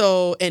 Yeah.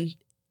 So,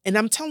 and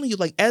I'm telling you,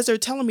 like, as they're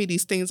telling me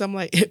these things, I'm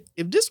like,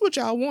 if this is what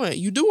y'all want,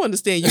 you do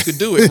understand you could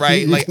do it,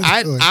 right? Like,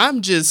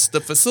 I'm just the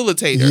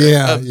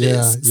facilitator of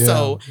this.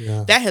 So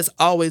that has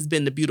always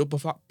been the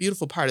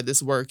beautiful part of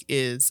this work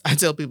is I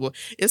tell people,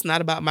 it's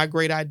not about my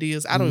great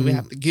ideas. I don't even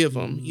have to give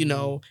them, you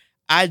know.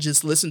 I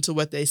just listen to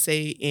what they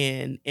say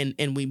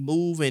and we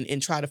move and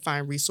try to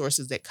find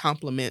resources that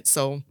complement.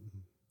 So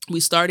we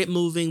started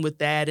moving with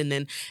that.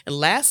 And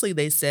lastly,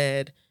 they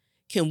said,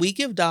 can we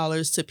give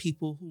dollars to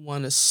people who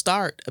want to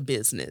start a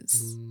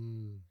business?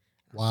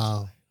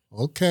 Wow.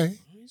 Okay.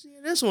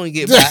 This one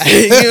get by,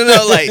 you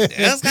know, like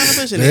that's kind of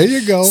pushing it. There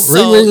you go.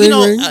 So, ring, you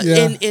know,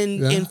 ring.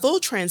 In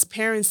full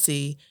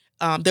transparency,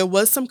 there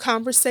was some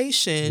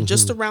conversation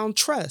just around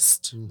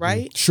trust,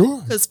 right?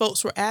 Sure. Because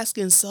folks were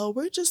asking, so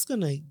we're just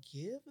going to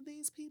give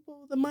these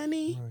people the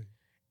money? Right.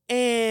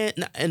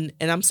 And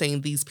I'm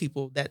saying these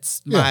people,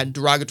 that's my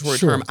derogatory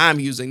term I'm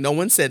using. No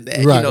one said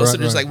that, right, you know, right, so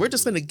there's right. like, we're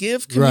just going to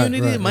give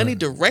community money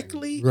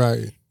directly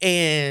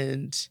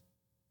and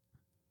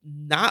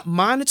not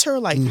monitor.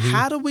 Like,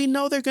 how do we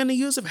know they're going to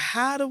use it?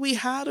 How do we?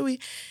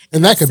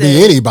 And that could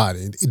be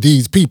anybody,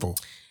 these people.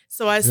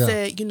 So I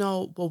said, you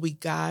know, well, we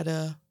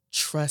gotta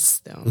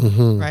trust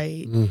them,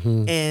 right?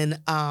 And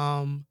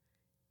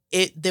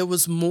there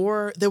was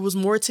more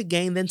to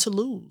gain than to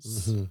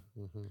lose.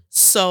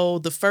 So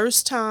the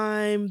first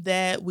time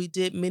that we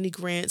did mini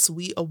grants,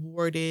 we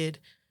awarded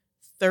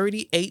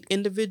 38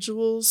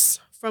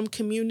 individuals from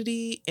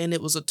community, and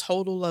it was a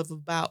total of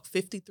about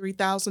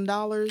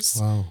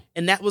 $53,000. Wow.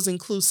 And that was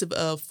inclusive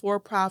of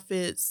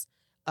for-profits,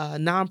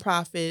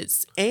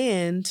 nonprofits,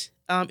 and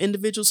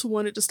individuals who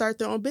wanted to start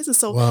their own business.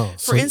 So,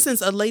 for instance,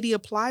 a lady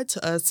applied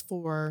to us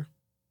for,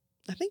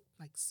 I think,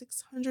 like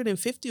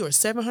 $650 or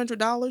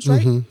 $700,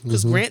 right?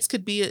 Because grants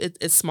could be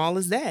as small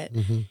as that.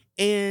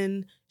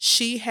 And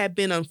she had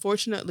been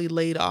unfortunately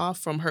laid off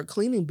from her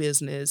cleaning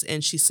business.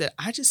 And she said,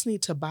 I just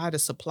need to buy the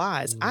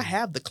supplies. I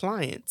have the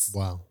clients.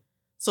 Wow.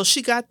 So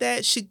she got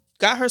that. She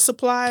got her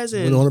supplies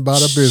and went on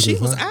about her business. She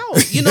was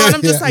out. You know, and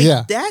I'm just like,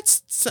 that's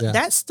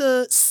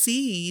the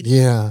seed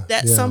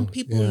that some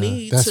people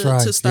need to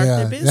start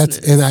their business.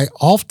 And I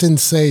often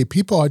say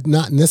people are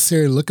not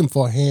necessarily looking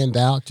for a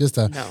handout, just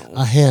a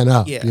hand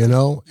up, you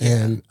know?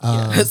 And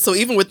so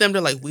even with them,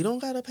 they're like, we don't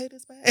got to pay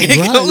this back.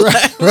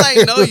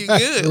 Like, no, you're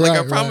good. Like,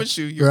 I promise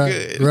you, you're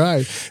good.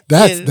 Right.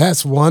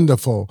 That's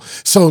wonderful.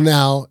 So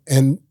now,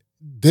 and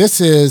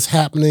this is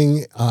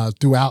happening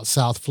throughout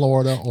South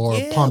Florida or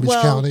Palm Beach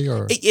County?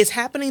 Or it's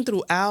happening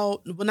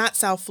throughout, well, not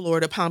South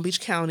Florida, Palm Beach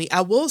County.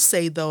 I will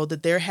say, though,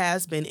 that there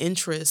has been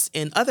interest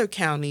in other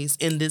counties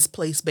in this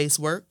place-based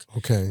work.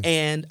 Okay.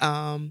 And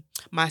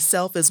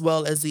myself, as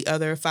well as the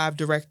other 5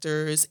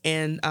 directors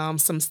and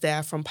some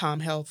staff from Palm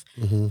Health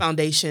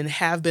Foundation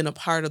have been a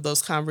part of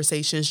those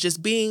conversations,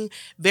 just being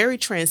very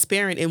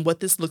transparent in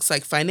what this looks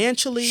like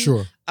financially.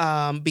 Sure.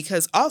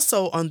 Because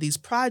also on these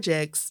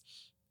projects,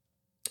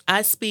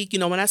 I speak, you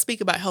know, when I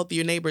speak about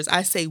Healthier Neighbors,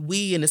 I say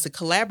we, and it's a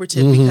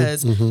collaborative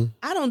because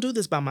I don't do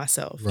this by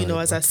myself. Right, you know,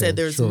 as I said,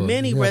 there's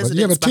many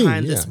residents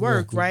behind this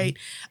work, right?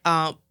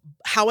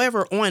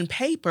 However, on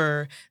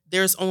paper,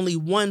 there's only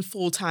one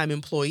full-time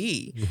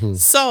employee.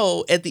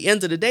 So at the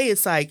end of the day,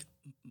 it's like,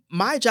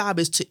 my job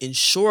is to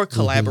ensure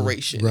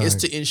collaboration, is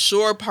to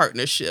ensure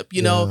partnership,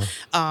 you know.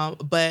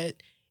 But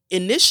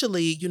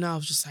initially, you know, I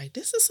was just like,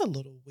 this is a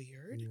little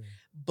weird.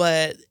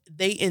 But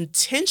they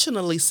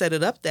intentionally set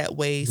it up that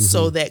way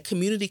so that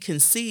community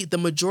can see the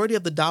majority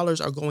of the dollars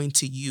are going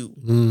to you.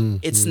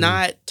 It's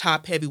not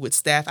top heavy with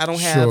staff. I don't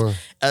have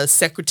a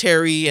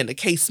secretary and a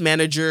case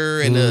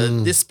manager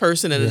and this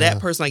person and that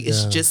person. Like,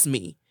 it's just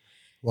me.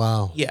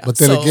 Wow. Yeah. But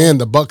then again,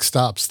 the buck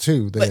stops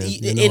too. Then,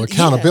 you know,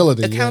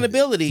 accountability.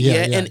 Accountability.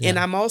 And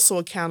I'm also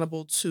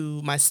accountable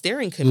to my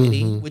steering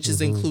committee, which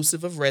is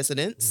inclusive of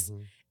residents.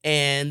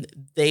 And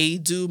they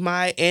do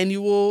my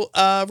annual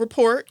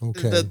report,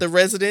 the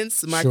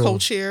residents, my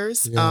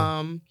co-chairs.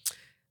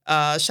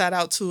 Shout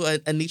out to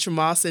Anitra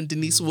Moss and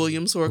Denise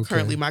Williams, who are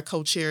currently my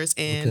co-chairs.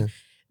 And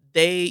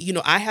they,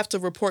 I have to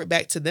report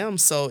back to them.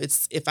 So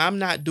if I'm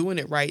not doing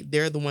it right,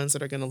 they're the ones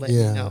that are going to let me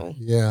know.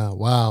 Yeah.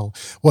 Wow.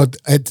 Well,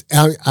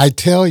 I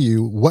tell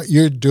you, what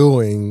you're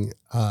doing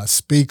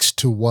speaks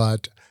to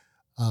what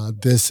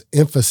this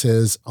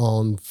emphasis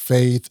on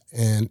faith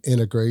and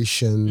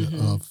integration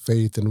of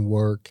faith and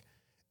work,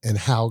 and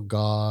how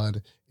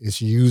God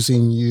is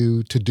using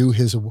you to do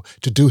His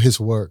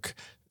work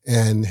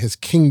and His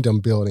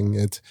kingdom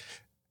building.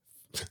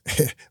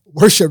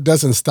 Worship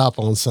doesn't stop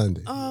on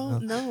Sunday. Oh,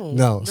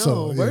 no.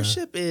 So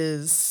worship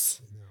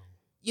is,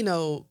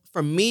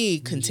 for me,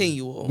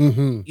 continual.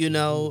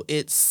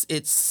 It's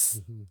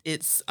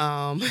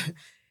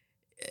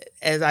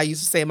as I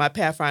used to say in my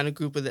Pathfinder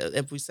group,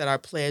 if we said our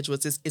pledge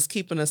was, it's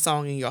keeping a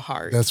song in your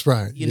heart. That's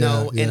right.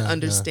 And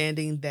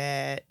understanding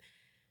that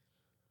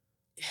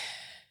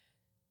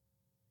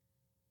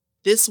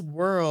this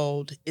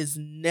world is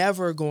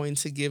never going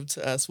to give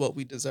to us what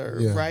we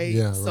deserve, right?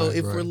 Yeah, so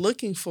if we're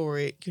looking for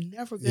it, you're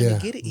never going to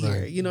get it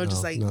here.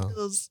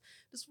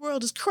 This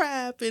world is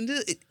crap, and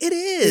it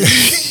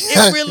is.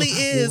 It really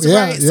is,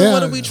 right? So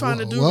what are we trying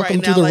to do right now?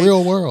 Welcome to the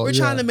real world. We're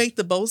trying to make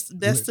the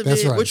best of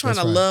it. We're trying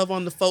to love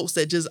on the folks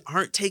that just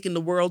aren't taking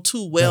the world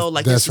too well.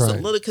 It's just a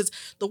little, because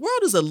the world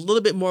is a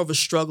little bit more of a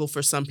struggle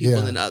for some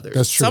people than others.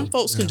 That's true. Some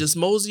folks can just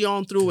mosey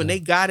on through and they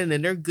got it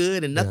and they're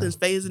good and nothing's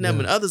phasing them,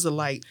 and others are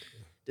like,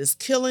 this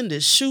killing,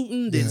 this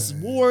shooting, this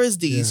wars,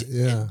 this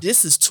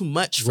is too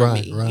much for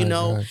me,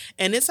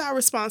 And it's our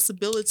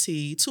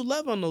responsibility to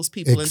love on those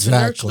people and to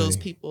nurture those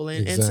people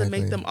and to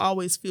make them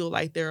always feel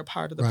like they're a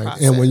part of the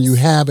process. And when you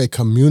have a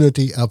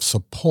community of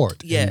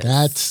support, and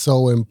that's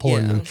so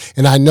important.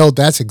 And I know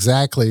that's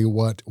exactly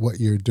what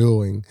you're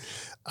doing.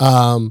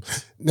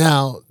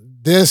 Now,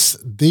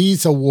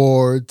 these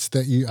awards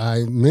that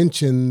I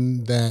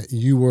mentioned that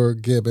you were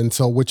given,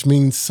 so which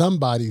means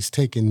somebody's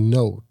taking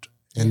note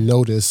and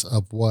notice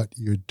of what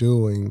you're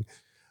doing.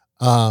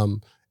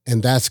 And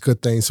that's a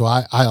good thing. So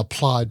I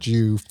applaud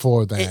you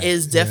for that. It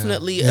is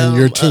definitely and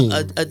your team.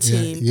 A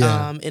team.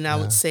 And I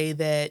would say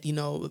that,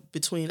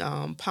 between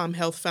Palm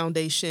Health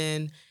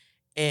Foundation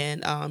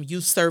and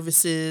Youth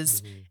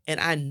Services, and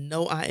I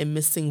know I am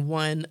missing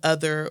one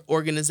other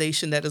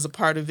organization that is a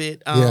part of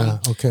it.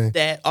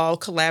 That all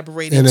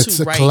collaborated. And it's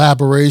a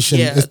collaboration.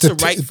 It's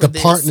the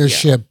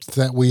partnership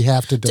that we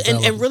have to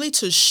develop. And really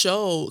to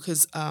show,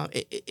 because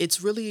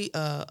it's really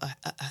a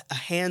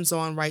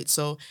hands-on, right?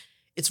 So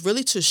it's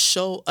really to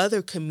show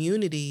other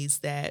communities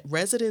that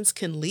residents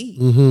can lead,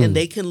 and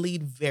they can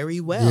lead very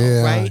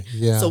well, right?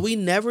 Yeah. So we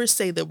never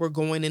say that we're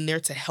going in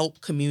there to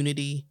help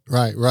community.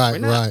 Right.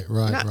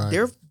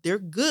 They're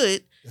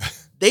good.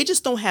 They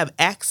just don't have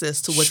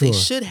access to what they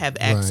should have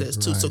access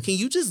to. So can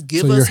you just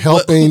give us you're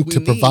helping what we to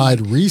need?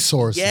 Provide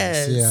resources.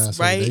 Yes,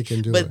 so right. They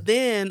can do but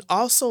then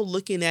also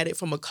looking at it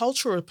from a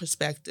cultural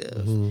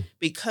perspective,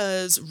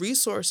 because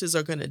resources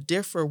are going to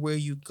differ where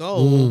you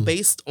go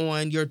based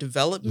on your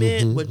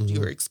development, what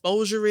your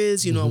exposure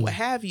is, and what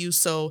have you.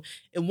 So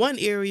in one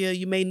area,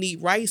 you may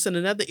need rice. In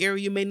another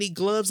area, you may need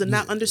gloves and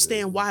not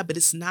understand why, but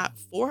it's not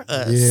for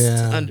us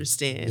to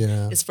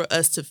understand. It's for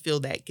us to fill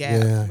that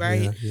gap,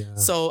 right?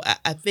 So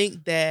I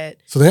think that.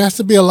 So there has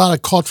to be a lot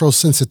of cultural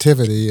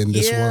sensitivity in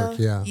this work.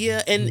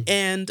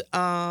 And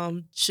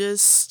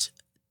just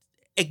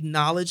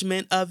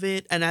acknowledgement of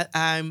it. And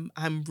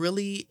I'm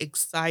really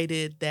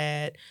excited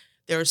that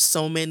there are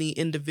so many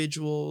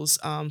individuals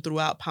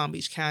throughout Palm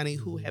Beach County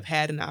who have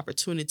had an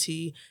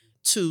opportunity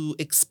to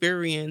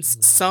experience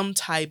some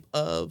type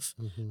of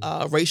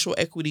racial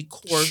equity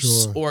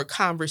course or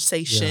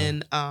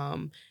conversation.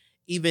 And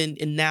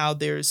now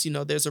there's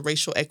a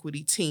racial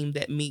equity team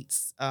that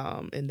meets,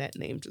 and that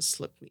name just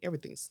slipped me.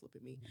 Everything's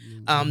slipping me.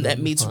 That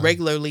meets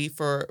regularly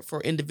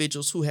for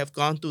individuals who have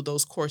gone through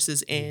those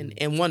courses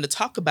and want to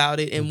talk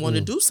about it and want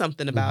to do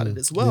something about it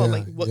as well.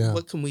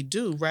 What can we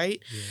do, right?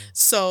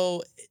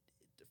 So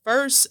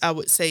first, I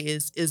would say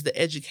is the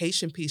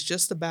education piece,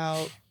 just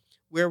about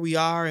where we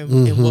are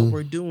and what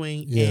we're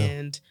doing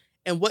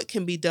and what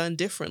can be done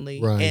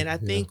differently. And I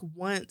think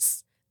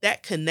once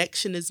that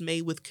connection is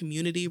made with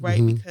community,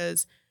 right?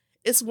 Because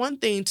it's one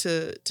thing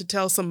to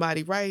tell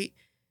somebody, right,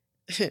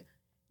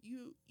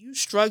 you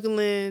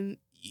struggling,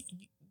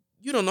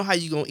 you don't know how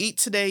you're going to eat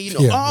today,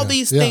 all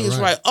these things,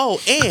 right? Oh,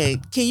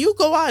 and can you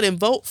go out and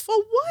vote for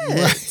what?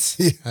 Right.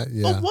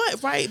 For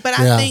what, right? But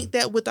I think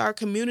that with our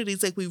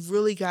communities, we've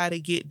really got to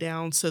get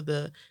down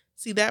to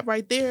see that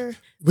right there.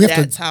 We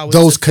have to,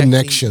 those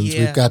connections.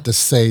 We've got to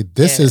say,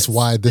 this is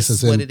why this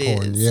is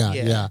important.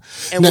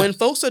 And when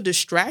folks are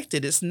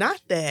distracted, it's not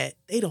that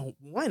they don't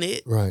want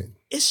it. Right.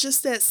 It's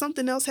just that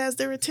something else has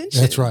their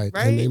attention. That's right.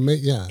 Right.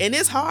 And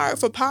it's hard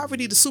for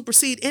poverty to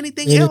supersede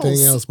anything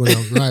else. When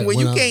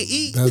you can't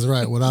eat. That's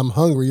right. When I'm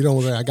hungry, you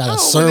don't. I got a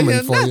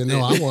sermon for you.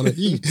 No, I want to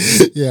eat.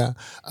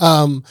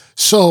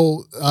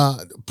 So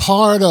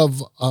part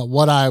of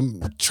what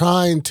I'm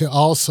trying to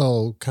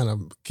also kind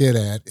of get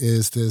at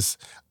is this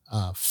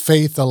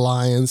Faith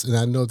Alliance, and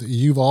I know that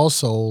you've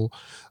also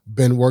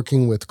been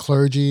working with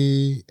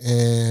clergy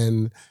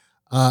and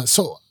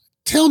So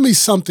tell me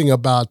something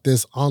about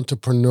this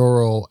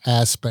entrepreneurial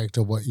aspect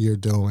of what you're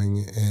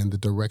doing and the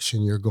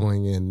direction you're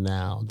going in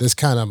now. This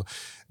kind of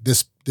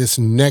this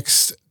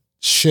next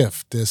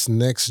shift, this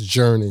next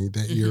journey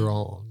that you're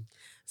on.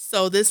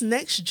 So this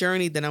next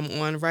journey that I'm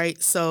on,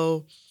 right?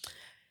 So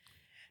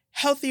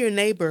Healthier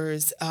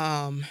Neighbors,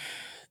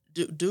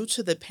 due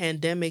to the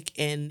pandemic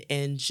and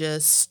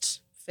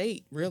just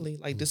fate, really,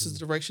 like this is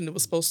the direction it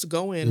was supposed to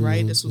go in,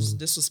 right? This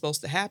was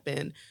supposed to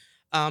happen.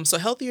 So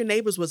Healthier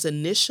Neighbors was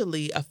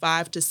initially a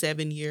 5 to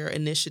 7 year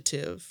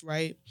initiative,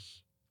 right?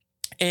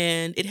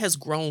 And it has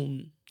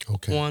grown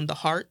on the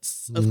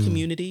hearts of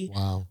community.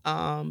 Wow.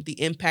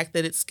 The impact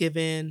that it's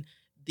given,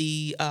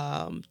 the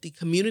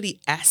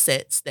community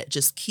assets that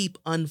just keep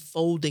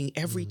unfolding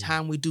every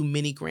time we do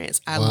mini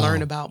grants. I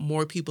learn about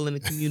more people in the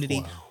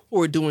community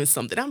who are doing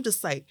something. I'm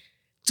just like,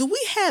 do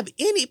we have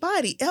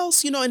anybody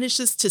else? And it's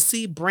just to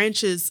see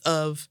branches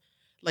of,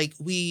 like,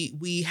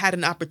 we had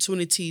an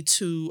opportunity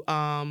to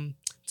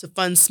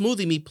fund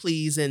Smoothie Me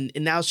Please, and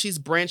now she's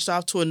branched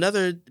off to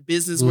another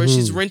business where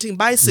she's renting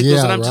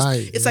bicycles, and I'm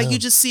it's like you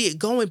just see it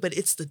going, but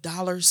it's the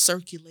dollars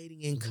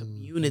circulating in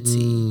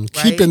community, right?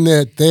 Keeping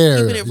it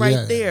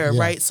right there,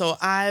 right? So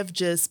I've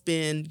just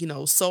been,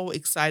 so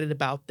excited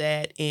about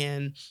that,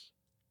 and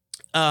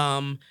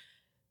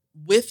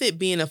with it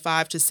being a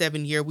 5 to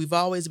 7 year, we've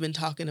always been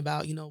talking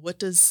about, what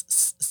does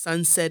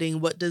sunsetting,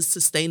 what does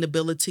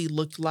sustainability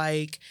look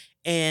like,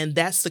 and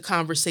that's the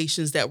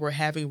conversations that we're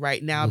having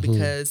right now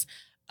because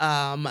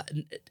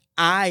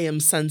I am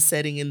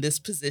sunsetting in this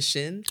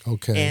position.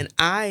 And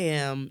I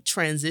am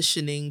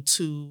transitioning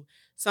to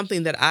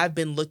something that I've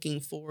been looking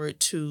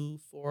forward to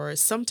for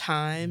some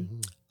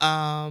time.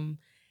 And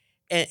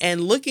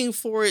looking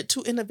forward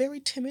to in a very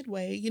timid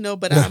way,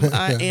 but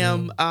I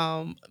am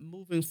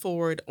moving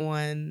forward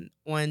on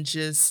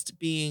just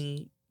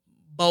being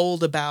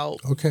bold about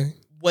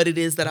what it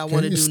is that I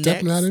want to do next.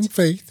 Stepping out in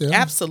faith. Yeah.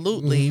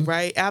 Absolutely,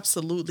 right?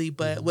 Absolutely.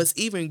 But what's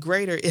even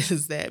greater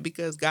is that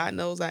because God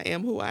knows I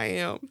am who I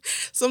am,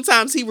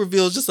 sometimes he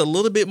reveals just a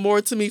little bit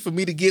more to me for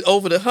me to get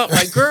over the hump.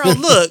 Like, girl,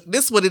 look,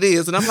 this is what it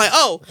is. And I'm like,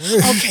 oh,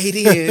 okay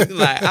then.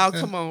 Like, oh,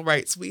 come on,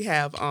 right. So we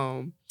have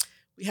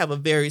a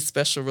very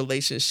special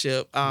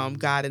relationship,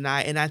 God and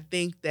I. And I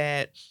think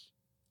that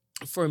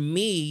for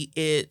me,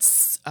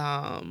 it's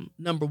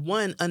number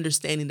one,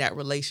 understanding that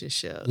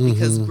relationship.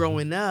 Because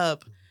growing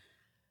up,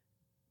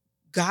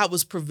 God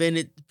was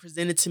presented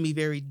to me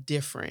very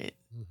different.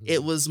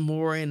 It was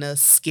more in a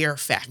scare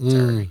factor,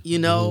 and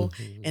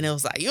it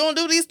was like, you don't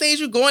do these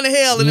things, you're going to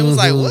hell. And it was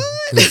like, what?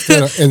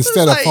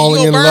 Instead of like,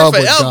 falling in love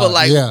with God.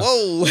 Like,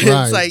 whoa. Right.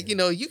 It's like,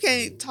 you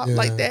can't talk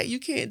like that. You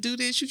can't do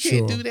this. You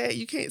can't do that.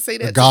 You can't say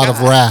that the God of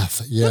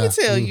wrath. Yeah. Let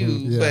me tell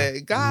you,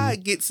 but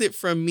God gets it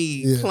from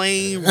me,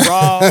 plain,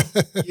 raw,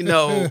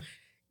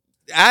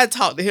 I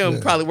talk to him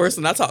probably worse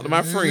than I talk to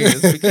my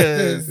friends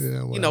because,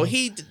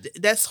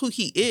 that's who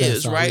he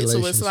is, right?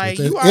 So it's like,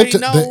 you already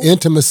know. The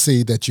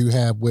intimacy that you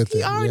have with him.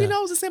 He already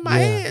knows it's in my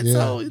head.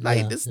 So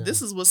like, this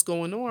is what's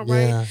going on,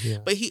 right?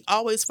 But he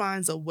always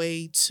finds a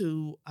way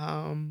to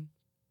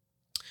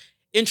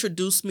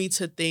introduce me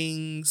to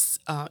things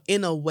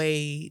in a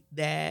way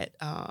that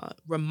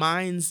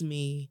reminds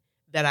me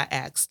that I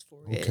asked for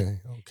it.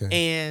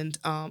 And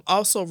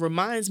also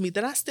reminds me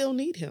that I still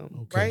need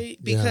him, right?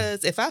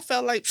 Because if I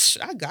felt like,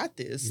 I got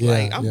this,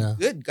 like, I'm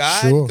good,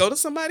 God, go to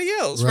somebody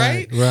else,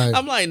 right?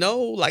 I'm like, no,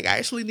 like, I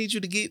actually need you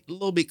to get a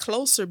little bit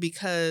closer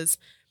because,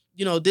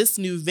 this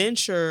new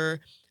venture,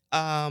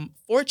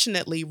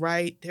 fortunately,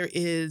 right, there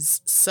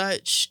is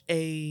such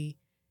a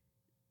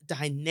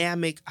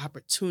dynamic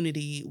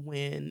opportunity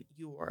when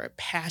your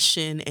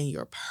passion and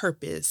your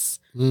purpose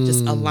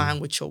just align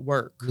with your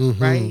work,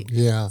 right?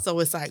 Yeah. So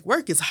it's like,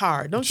 work is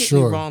hard. Don't get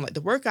me wrong. Like, the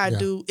work I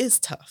do is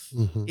tough.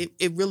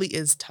 It really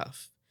is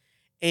tough.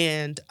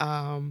 And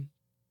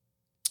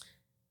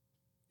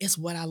it's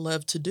what I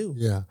love to do.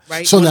 Yeah.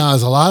 Right. So now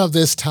is a lot of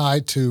this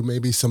tied to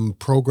maybe some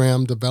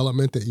program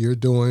development that you're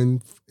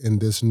doing in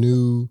this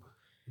new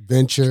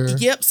venture?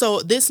 Yep. So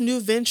this new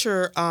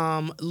venture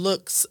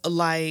looks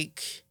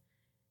like,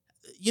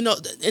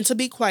 and to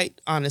be quite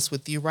honest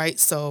with you, right?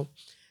 So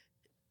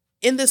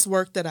in this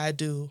work that I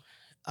do,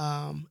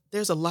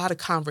 there's a lot of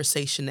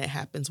conversation that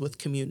happens with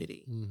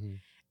community.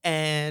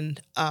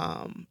 And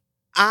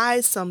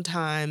I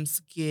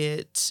sometimes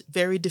get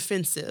very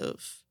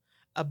defensive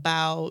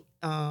about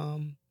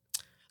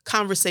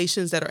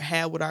conversations that are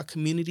had with our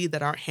community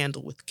that aren't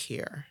handled with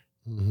care.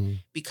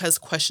 Because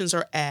questions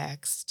are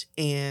asked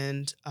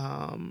and,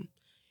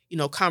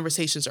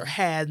 conversations are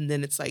had, and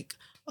then it's like,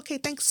 okay,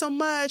 thanks so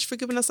much for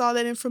giving us all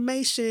that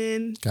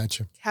information.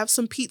 Gotcha. Have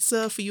some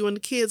pizza for you and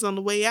the kids on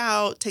the way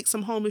out. Take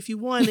some home if you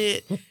want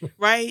it,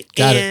 right?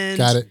 Got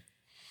it.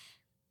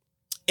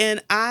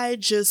 And I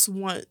just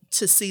want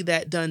to see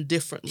that done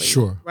differently.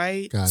 Sure.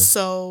 Right? Got it.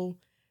 So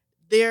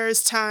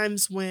there's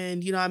times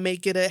when, I may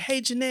get a,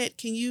 hey, Jeanette,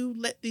 can you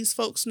let these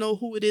folks know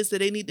who it is that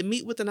they need to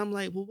meet with? And I'm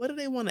like, well, what do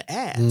they want to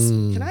ask?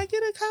 Can I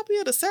get a copy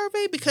of the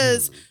survey?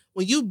 Because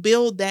when you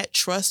build that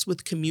trust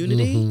with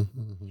community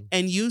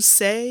and you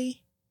say,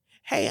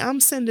 hey, I'm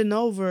sending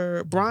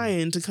over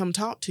Brian to come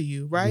talk to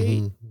you,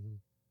 right?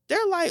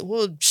 They're like,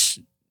 well,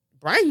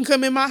 Brian can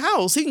come in my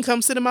house. He can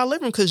come sit in my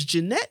living room because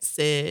Jeanette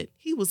said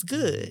he was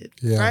good,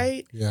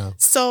 right? Yeah.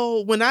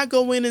 So when I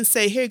go in and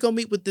say, here, go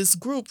meet with this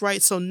group,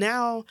 right? So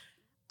now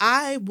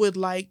I would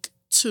like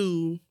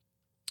to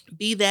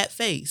be that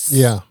face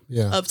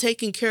of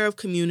taking care of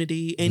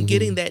community and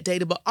getting that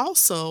data. But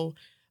also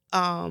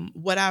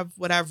what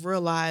I've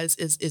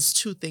realized is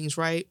two things,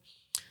 right?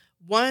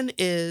 One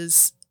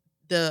is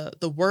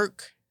the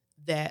work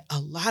that a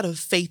lot of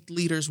faith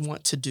leaders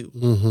want to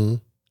do.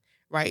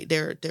 Right.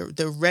 They're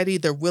ready.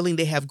 They're willing.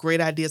 They have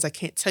great ideas. I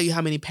can't tell you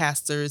how many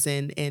pastors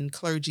and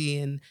clergy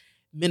and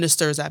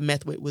ministers I've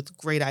met with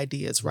great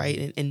ideas,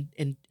 right?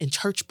 And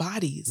church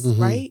bodies,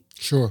 right?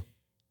 Sure.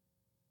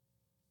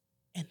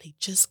 And they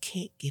just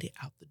can't get it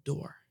out the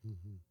door.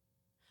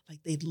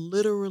 Like they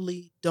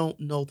literally don't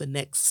know the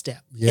next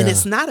step. And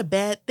it's not a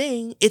bad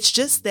thing. It's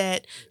just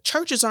that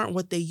churches aren't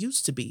what they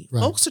used to be.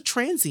 Right. Folks are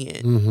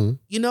transient,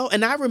 you know?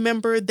 And I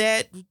remember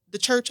that the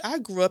church I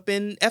grew up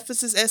in,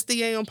 Ephesus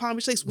SDA on Palm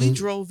Beach Lakes, we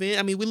drove in.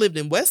 I mean, we lived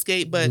in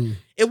Westgate, but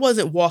it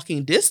wasn't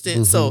walking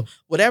distance. So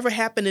whatever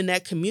happened in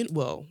that community,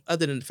 well,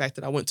 other than the fact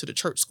that I went to the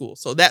church school.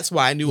 So that's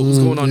why I knew what was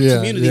going on in the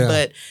community.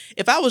 But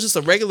if I was just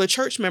a regular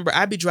church member,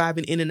 I'd be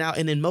driving in and out.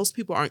 And then most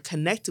people aren't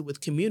connected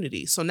with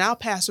community. So now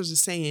pastors are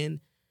saying,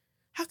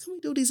 how can we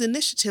do these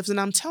initiatives? And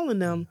I'm telling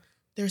them,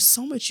 there's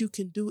so much you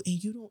can do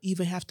and you don't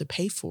even have to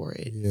pay for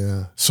it.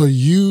 Yeah. So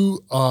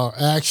you are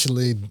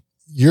actually,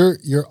 your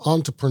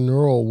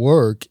entrepreneurial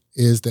work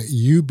is that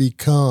you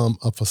become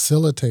a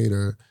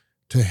facilitator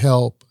to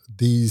help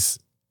these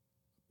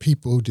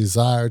people who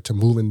desire to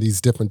move in these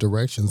different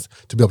directions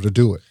to be able to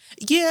do it.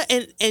 Yeah,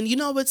 and you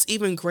know what's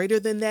even greater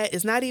than that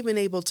is not even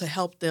able to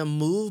help them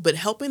move, but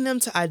helping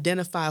them to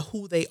identify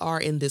who they are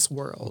in this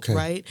world,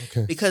 right?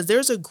 Okay. Because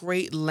there's a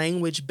great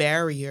language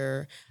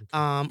barrier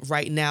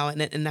right now,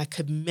 and I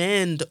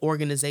commend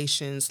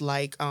organizations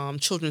like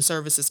Children's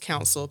Services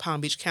Council,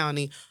 Palm Beach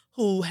County,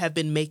 who have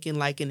been making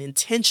like an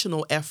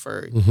intentional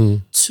effort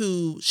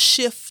to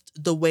shift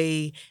the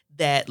way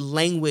that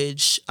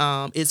language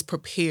is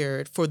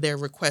prepared for their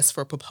request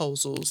for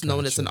proposals,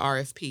 known as an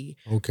RFP,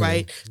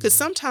 right? Because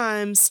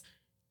sometimes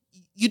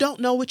you don't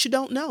know what you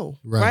don't know,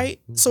 right?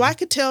 So I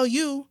could tell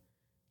you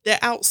that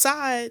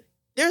outside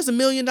there's $1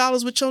 million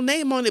with your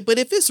name on it, but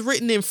if it's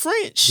written in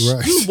French,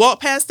 you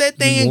walk past that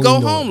thing and go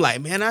home like,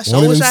 man, I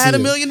sure wish I had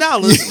 $1 million,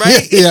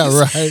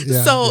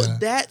 right? So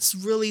that's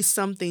really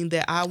something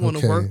that I want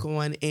to work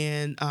on.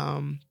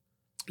 And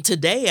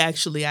today,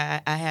 actually,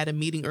 I had a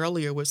meeting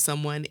earlier with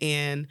someone,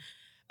 and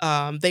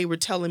they were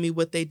telling me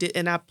what they did,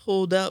 and I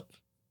pulled up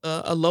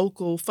a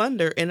local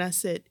funder, and I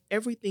said,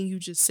 everything you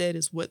just said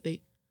is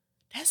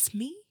that's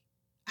me.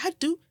 I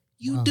do.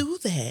 You do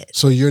that.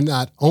 So you're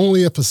not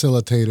only a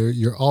facilitator,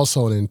 you're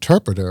also an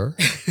interpreter,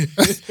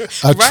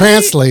 a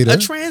translator. A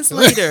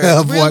translator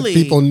of what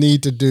people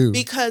need to do.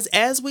 Because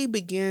as we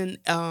begin,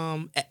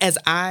 as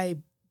I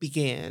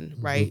began,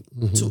 right,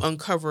 to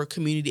uncover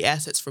community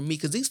assets for me,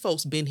 because these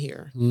folks been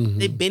here.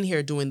 They've been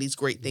here doing these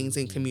great things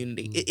in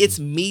community. It's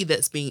me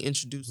that's being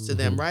introduced to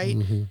them, right?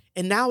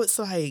 And now it's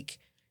like,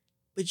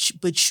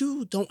 but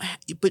you don't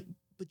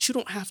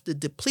have to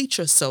deplete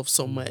yourself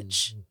so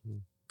much.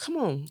 Come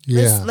on,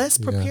 let's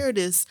prepare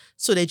this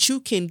so that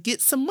you can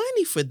get some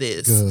money for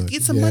this.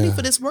 Get some money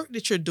for this work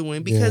that you're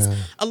doing. Because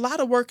a lot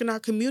of work in our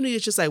community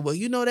is just like, well,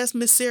 you know, that's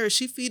Miss Sarah.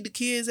 She feed the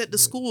kids at the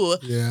school,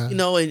 you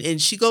know, and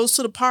she goes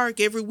to the park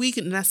every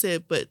weekend. And I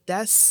said, but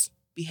that's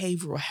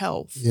behavioral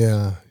health.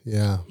 You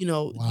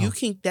know, you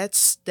can,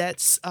 that's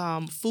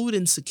food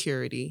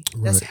insecurity.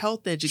 That's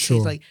health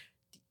education. Like,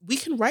 we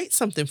can write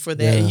something for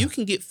that and you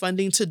can get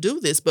funding to do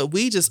this. But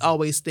we just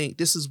always think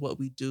this is what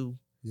we do.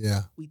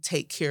 We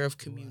take care of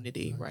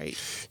community, right?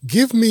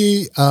 Give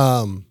me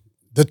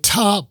the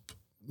top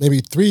maybe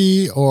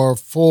 3 or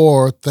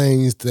 4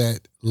 things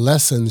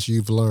lessons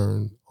you've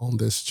learned on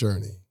this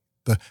journey.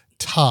 The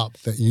top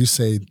that you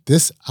say,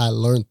 I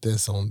learned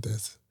this on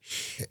this.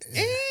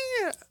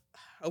 Yeah.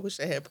 I wish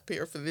I had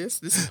prepared for this.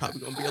 This is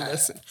probably going to be a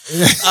lesson.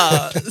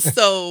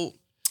 So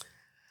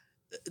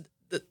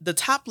the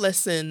top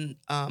lesson,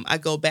 I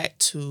go back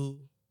to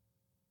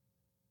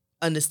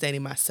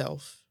understanding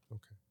myself.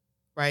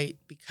 Right?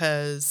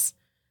 Because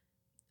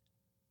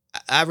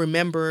I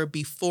remember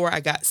before I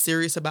got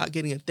serious about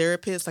getting a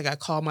therapist, like I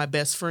called my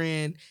best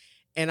friend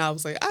and I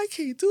was like, I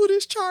can't do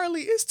this,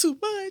 Charlie. It's too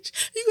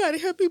much. You got to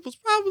hear people's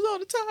problems all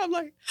the time.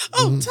 Like,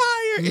 I'm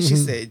tired. And she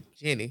said,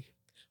 Jenny,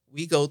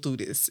 we go through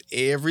this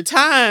every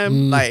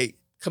time. Like,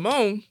 come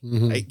on,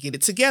 like get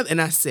it together.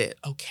 And I said,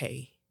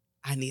 okay,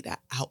 I need an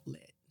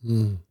outlet.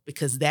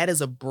 Because that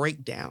is a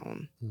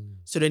breakdown.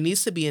 So there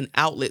needs to be an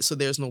outlet so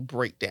there's no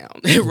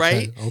breakdown,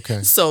 right?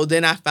 Okay. So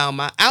then I found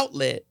my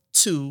outlet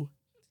to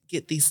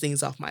get these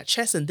things off my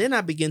chest. And then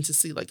I begin to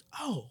see like,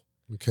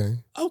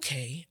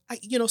 okay.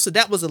 So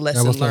that was a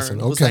lesson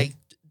learned. It was like,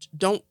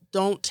 don't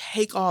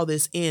take all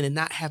this in and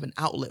not have an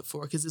outlet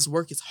for it because this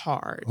work is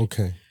hard.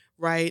 Okay.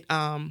 Right?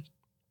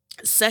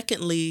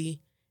 Secondly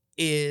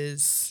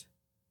is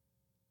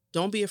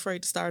don't be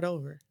afraid to start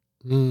over.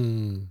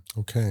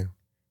 Okay.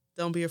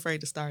 Don't be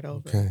afraid to start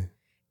over. Okay.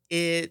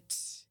 It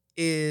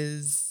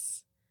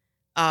is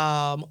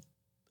kind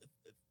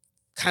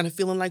of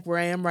feeling like where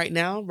I am right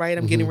now, right?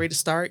 I'm getting ready to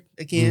start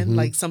again,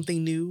 like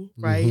something new,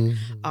 right?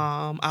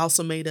 I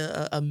also made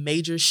a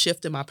major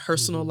shift in my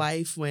personal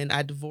life when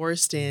I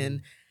divorced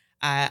and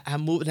I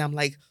moved, and I'm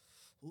like,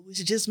 ooh,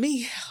 it's just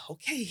me.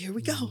 Okay, here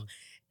we go.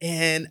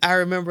 And I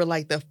remember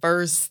like the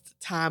first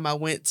time I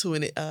went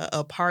to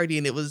a party,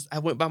 and I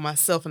went by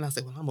myself, and I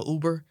said, well, I'm an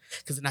Uber,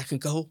 because then I can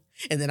go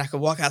and then I can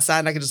walk outside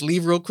and I can just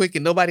leave real quick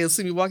and nobody will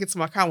see me walk into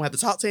my car. I won't have to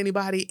talk to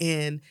anybody.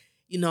 And,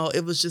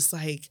 it was just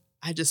like,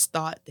 I just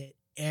thought that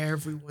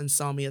everyone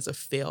saw me as a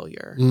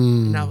failure.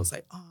 And I was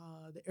like,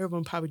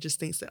 everyone probably just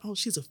thinks that, oh,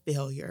 she's a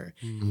failure.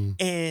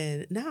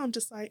 And now I'm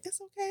just like,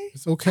 it's okay.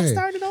 It's okay. I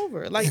started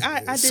over. Like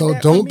I did so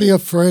that don't for be me.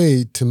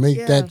 afraid to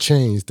make that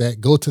change,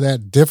 go to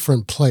that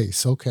different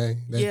place. Okay.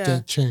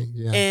 That change.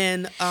 Yeah.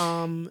 And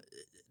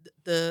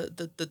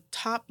the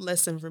top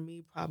lesson for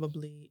me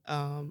probably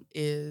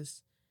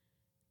is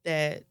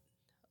that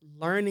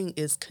learning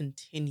is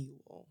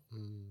continual.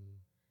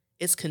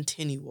 It's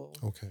continual.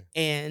 Okay.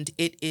 And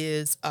it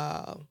is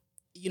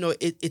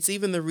it's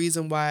even the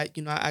reason why,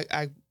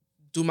 I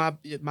do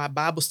my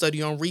Bible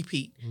study on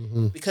repeat,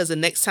 because the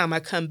next time I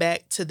come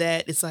back to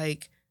that, it's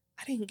like,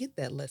 I didn't get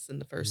that lesson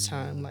the first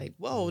time. Like,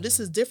 whoa, this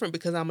is different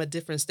because I'm a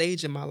different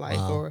stage in my life.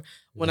 Wow. Or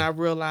when I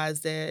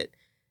realized that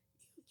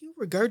you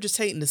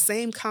regurgitating the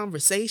same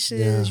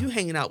conversations, you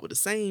hanging out with the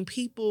same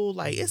people,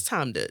 like it's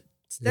time to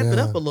step it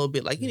up a little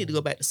bit. Like you need to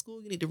go back to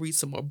school. You need to read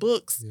some more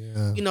books,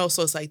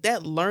 so it's like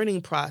that learning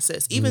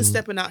process, even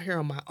stepping out here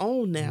on my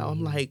own now,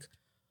 I'm like,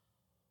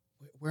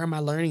 where are my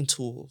learning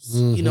tools?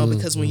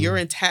 Because when you're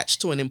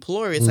attached to an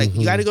employer, it's like,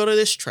 you got to go to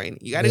this training.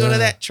 You got to go to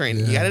that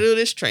training. You got to do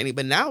this training.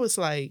 But now it's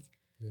like,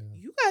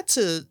 you got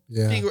to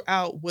figure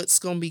out what's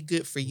going to be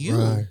good for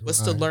you.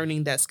 What's the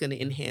learning that's going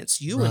to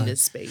enhance you in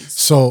this space?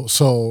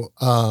 So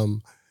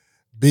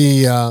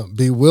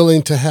be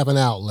willing to have an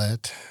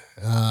outlet.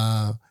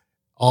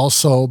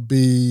 Also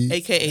be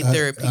AKA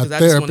therapy, because I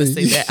just want to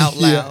say that out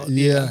loud.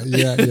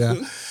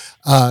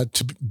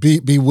 To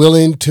be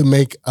willing to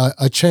make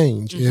a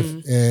change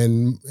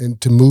and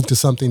to move to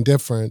something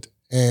different.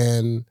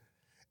 And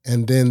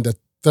then the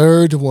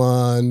third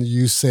one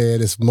you said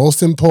is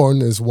most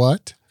important is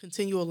what?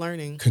 Continual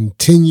learning.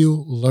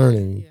 Continue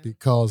learning,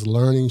 because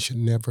learning should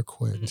never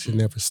quit. It should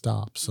never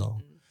stop. So.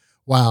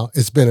 Wow,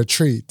 it's been a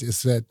treat.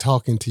 It's that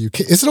talking to you.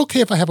 Is it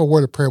okay if I have a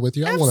word of prayer with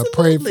you? I want to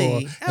pray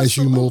for as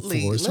you move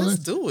forward. So let's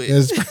do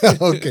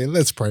it. Okay,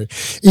 let's pray.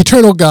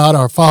 Eternal God,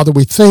 our Father,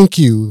 we thank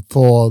you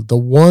for the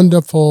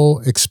wonderful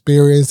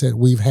experience that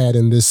we've had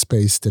in this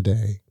space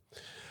today.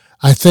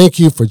 I thank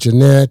you for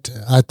Jeanette.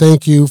 I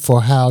thank you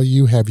for how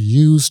you have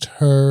used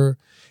her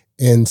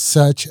in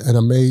such an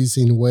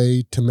amazing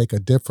way to make a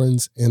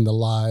difference in the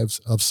lives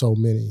of so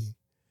many.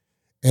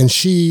 And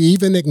she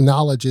even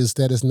acknowledges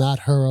that it's not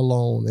her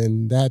alone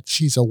and that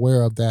she's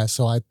aware of that.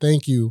 So I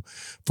thank you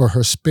for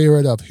her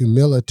spirit of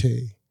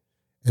humility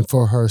and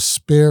for her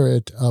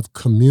spirit of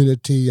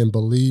community and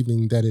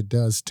believing that it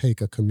does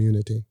take a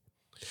community.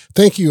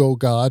 Thank you, O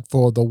God,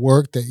 for the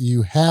work that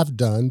you have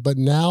done. But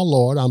now,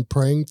 Lord, I'm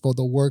praying for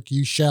the work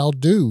you shall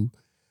do,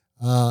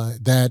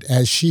 that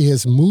as she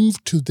has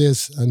moved to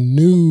this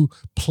new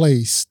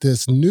place,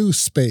 this new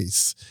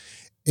space,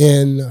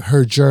 in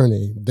her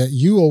journey, that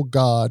you, O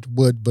God,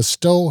 would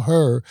bestow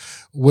her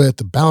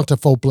with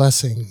bountiful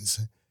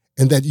blessings,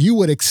 and that you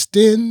would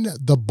extend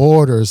the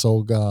borders,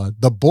 O God,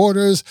 the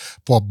borders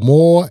for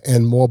more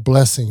and more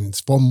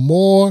blessings, for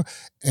more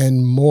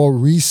and more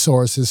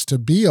resources to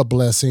be a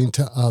blessing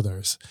to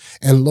others.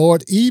 And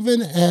Lord,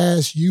 even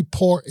as you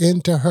pour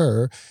into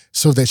her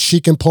so that she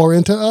can pour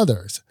into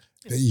others,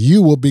 that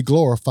you will be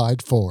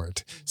glorified for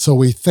it. So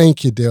we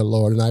thank you, dear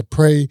Lord, and I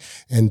pray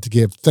and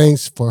give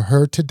thanks for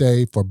her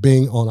today for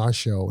being on our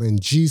show. In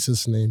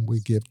Jesus' name we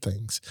give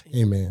thanks.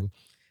 Amen.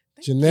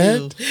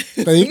 Jeanette,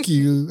 thank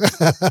you.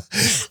 I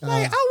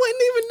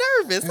wasn't even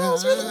nervous. That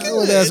was really good.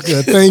 Well, that's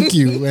good. Thank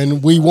you.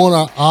 And we want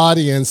our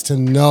audience to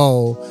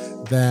know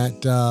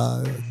that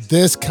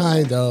this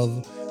kind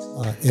of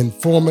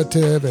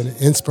informative and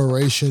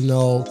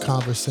inspirational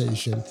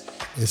conversation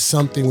is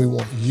something we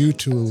want you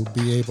to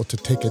be able to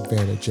take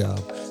advantage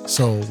of.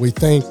 So we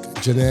thank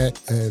Jeanette,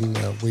 and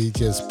we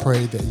just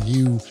pray that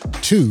you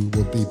too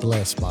will be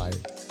blessed by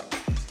it.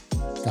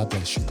 God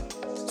bless you.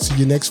 See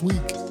you next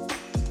week.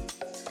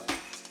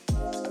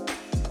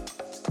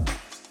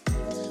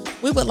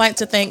 We would like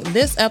to thank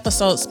this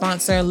episode's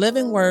sponsor,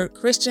 Living Word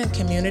Christian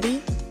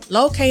Community,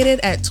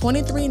 located at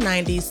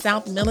 2390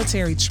 South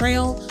Military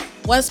Trail,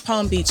 West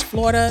Palm Beach,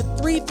 Florida,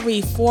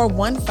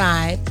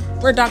 33415,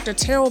 where Dr.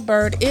 Terrell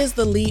Bird is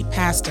the lead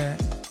pastor.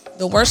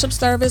 The worship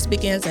service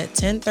begins at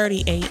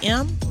 10:30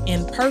 a.m.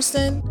 in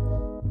person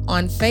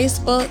on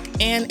Facebook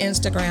and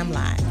Instagram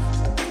Live.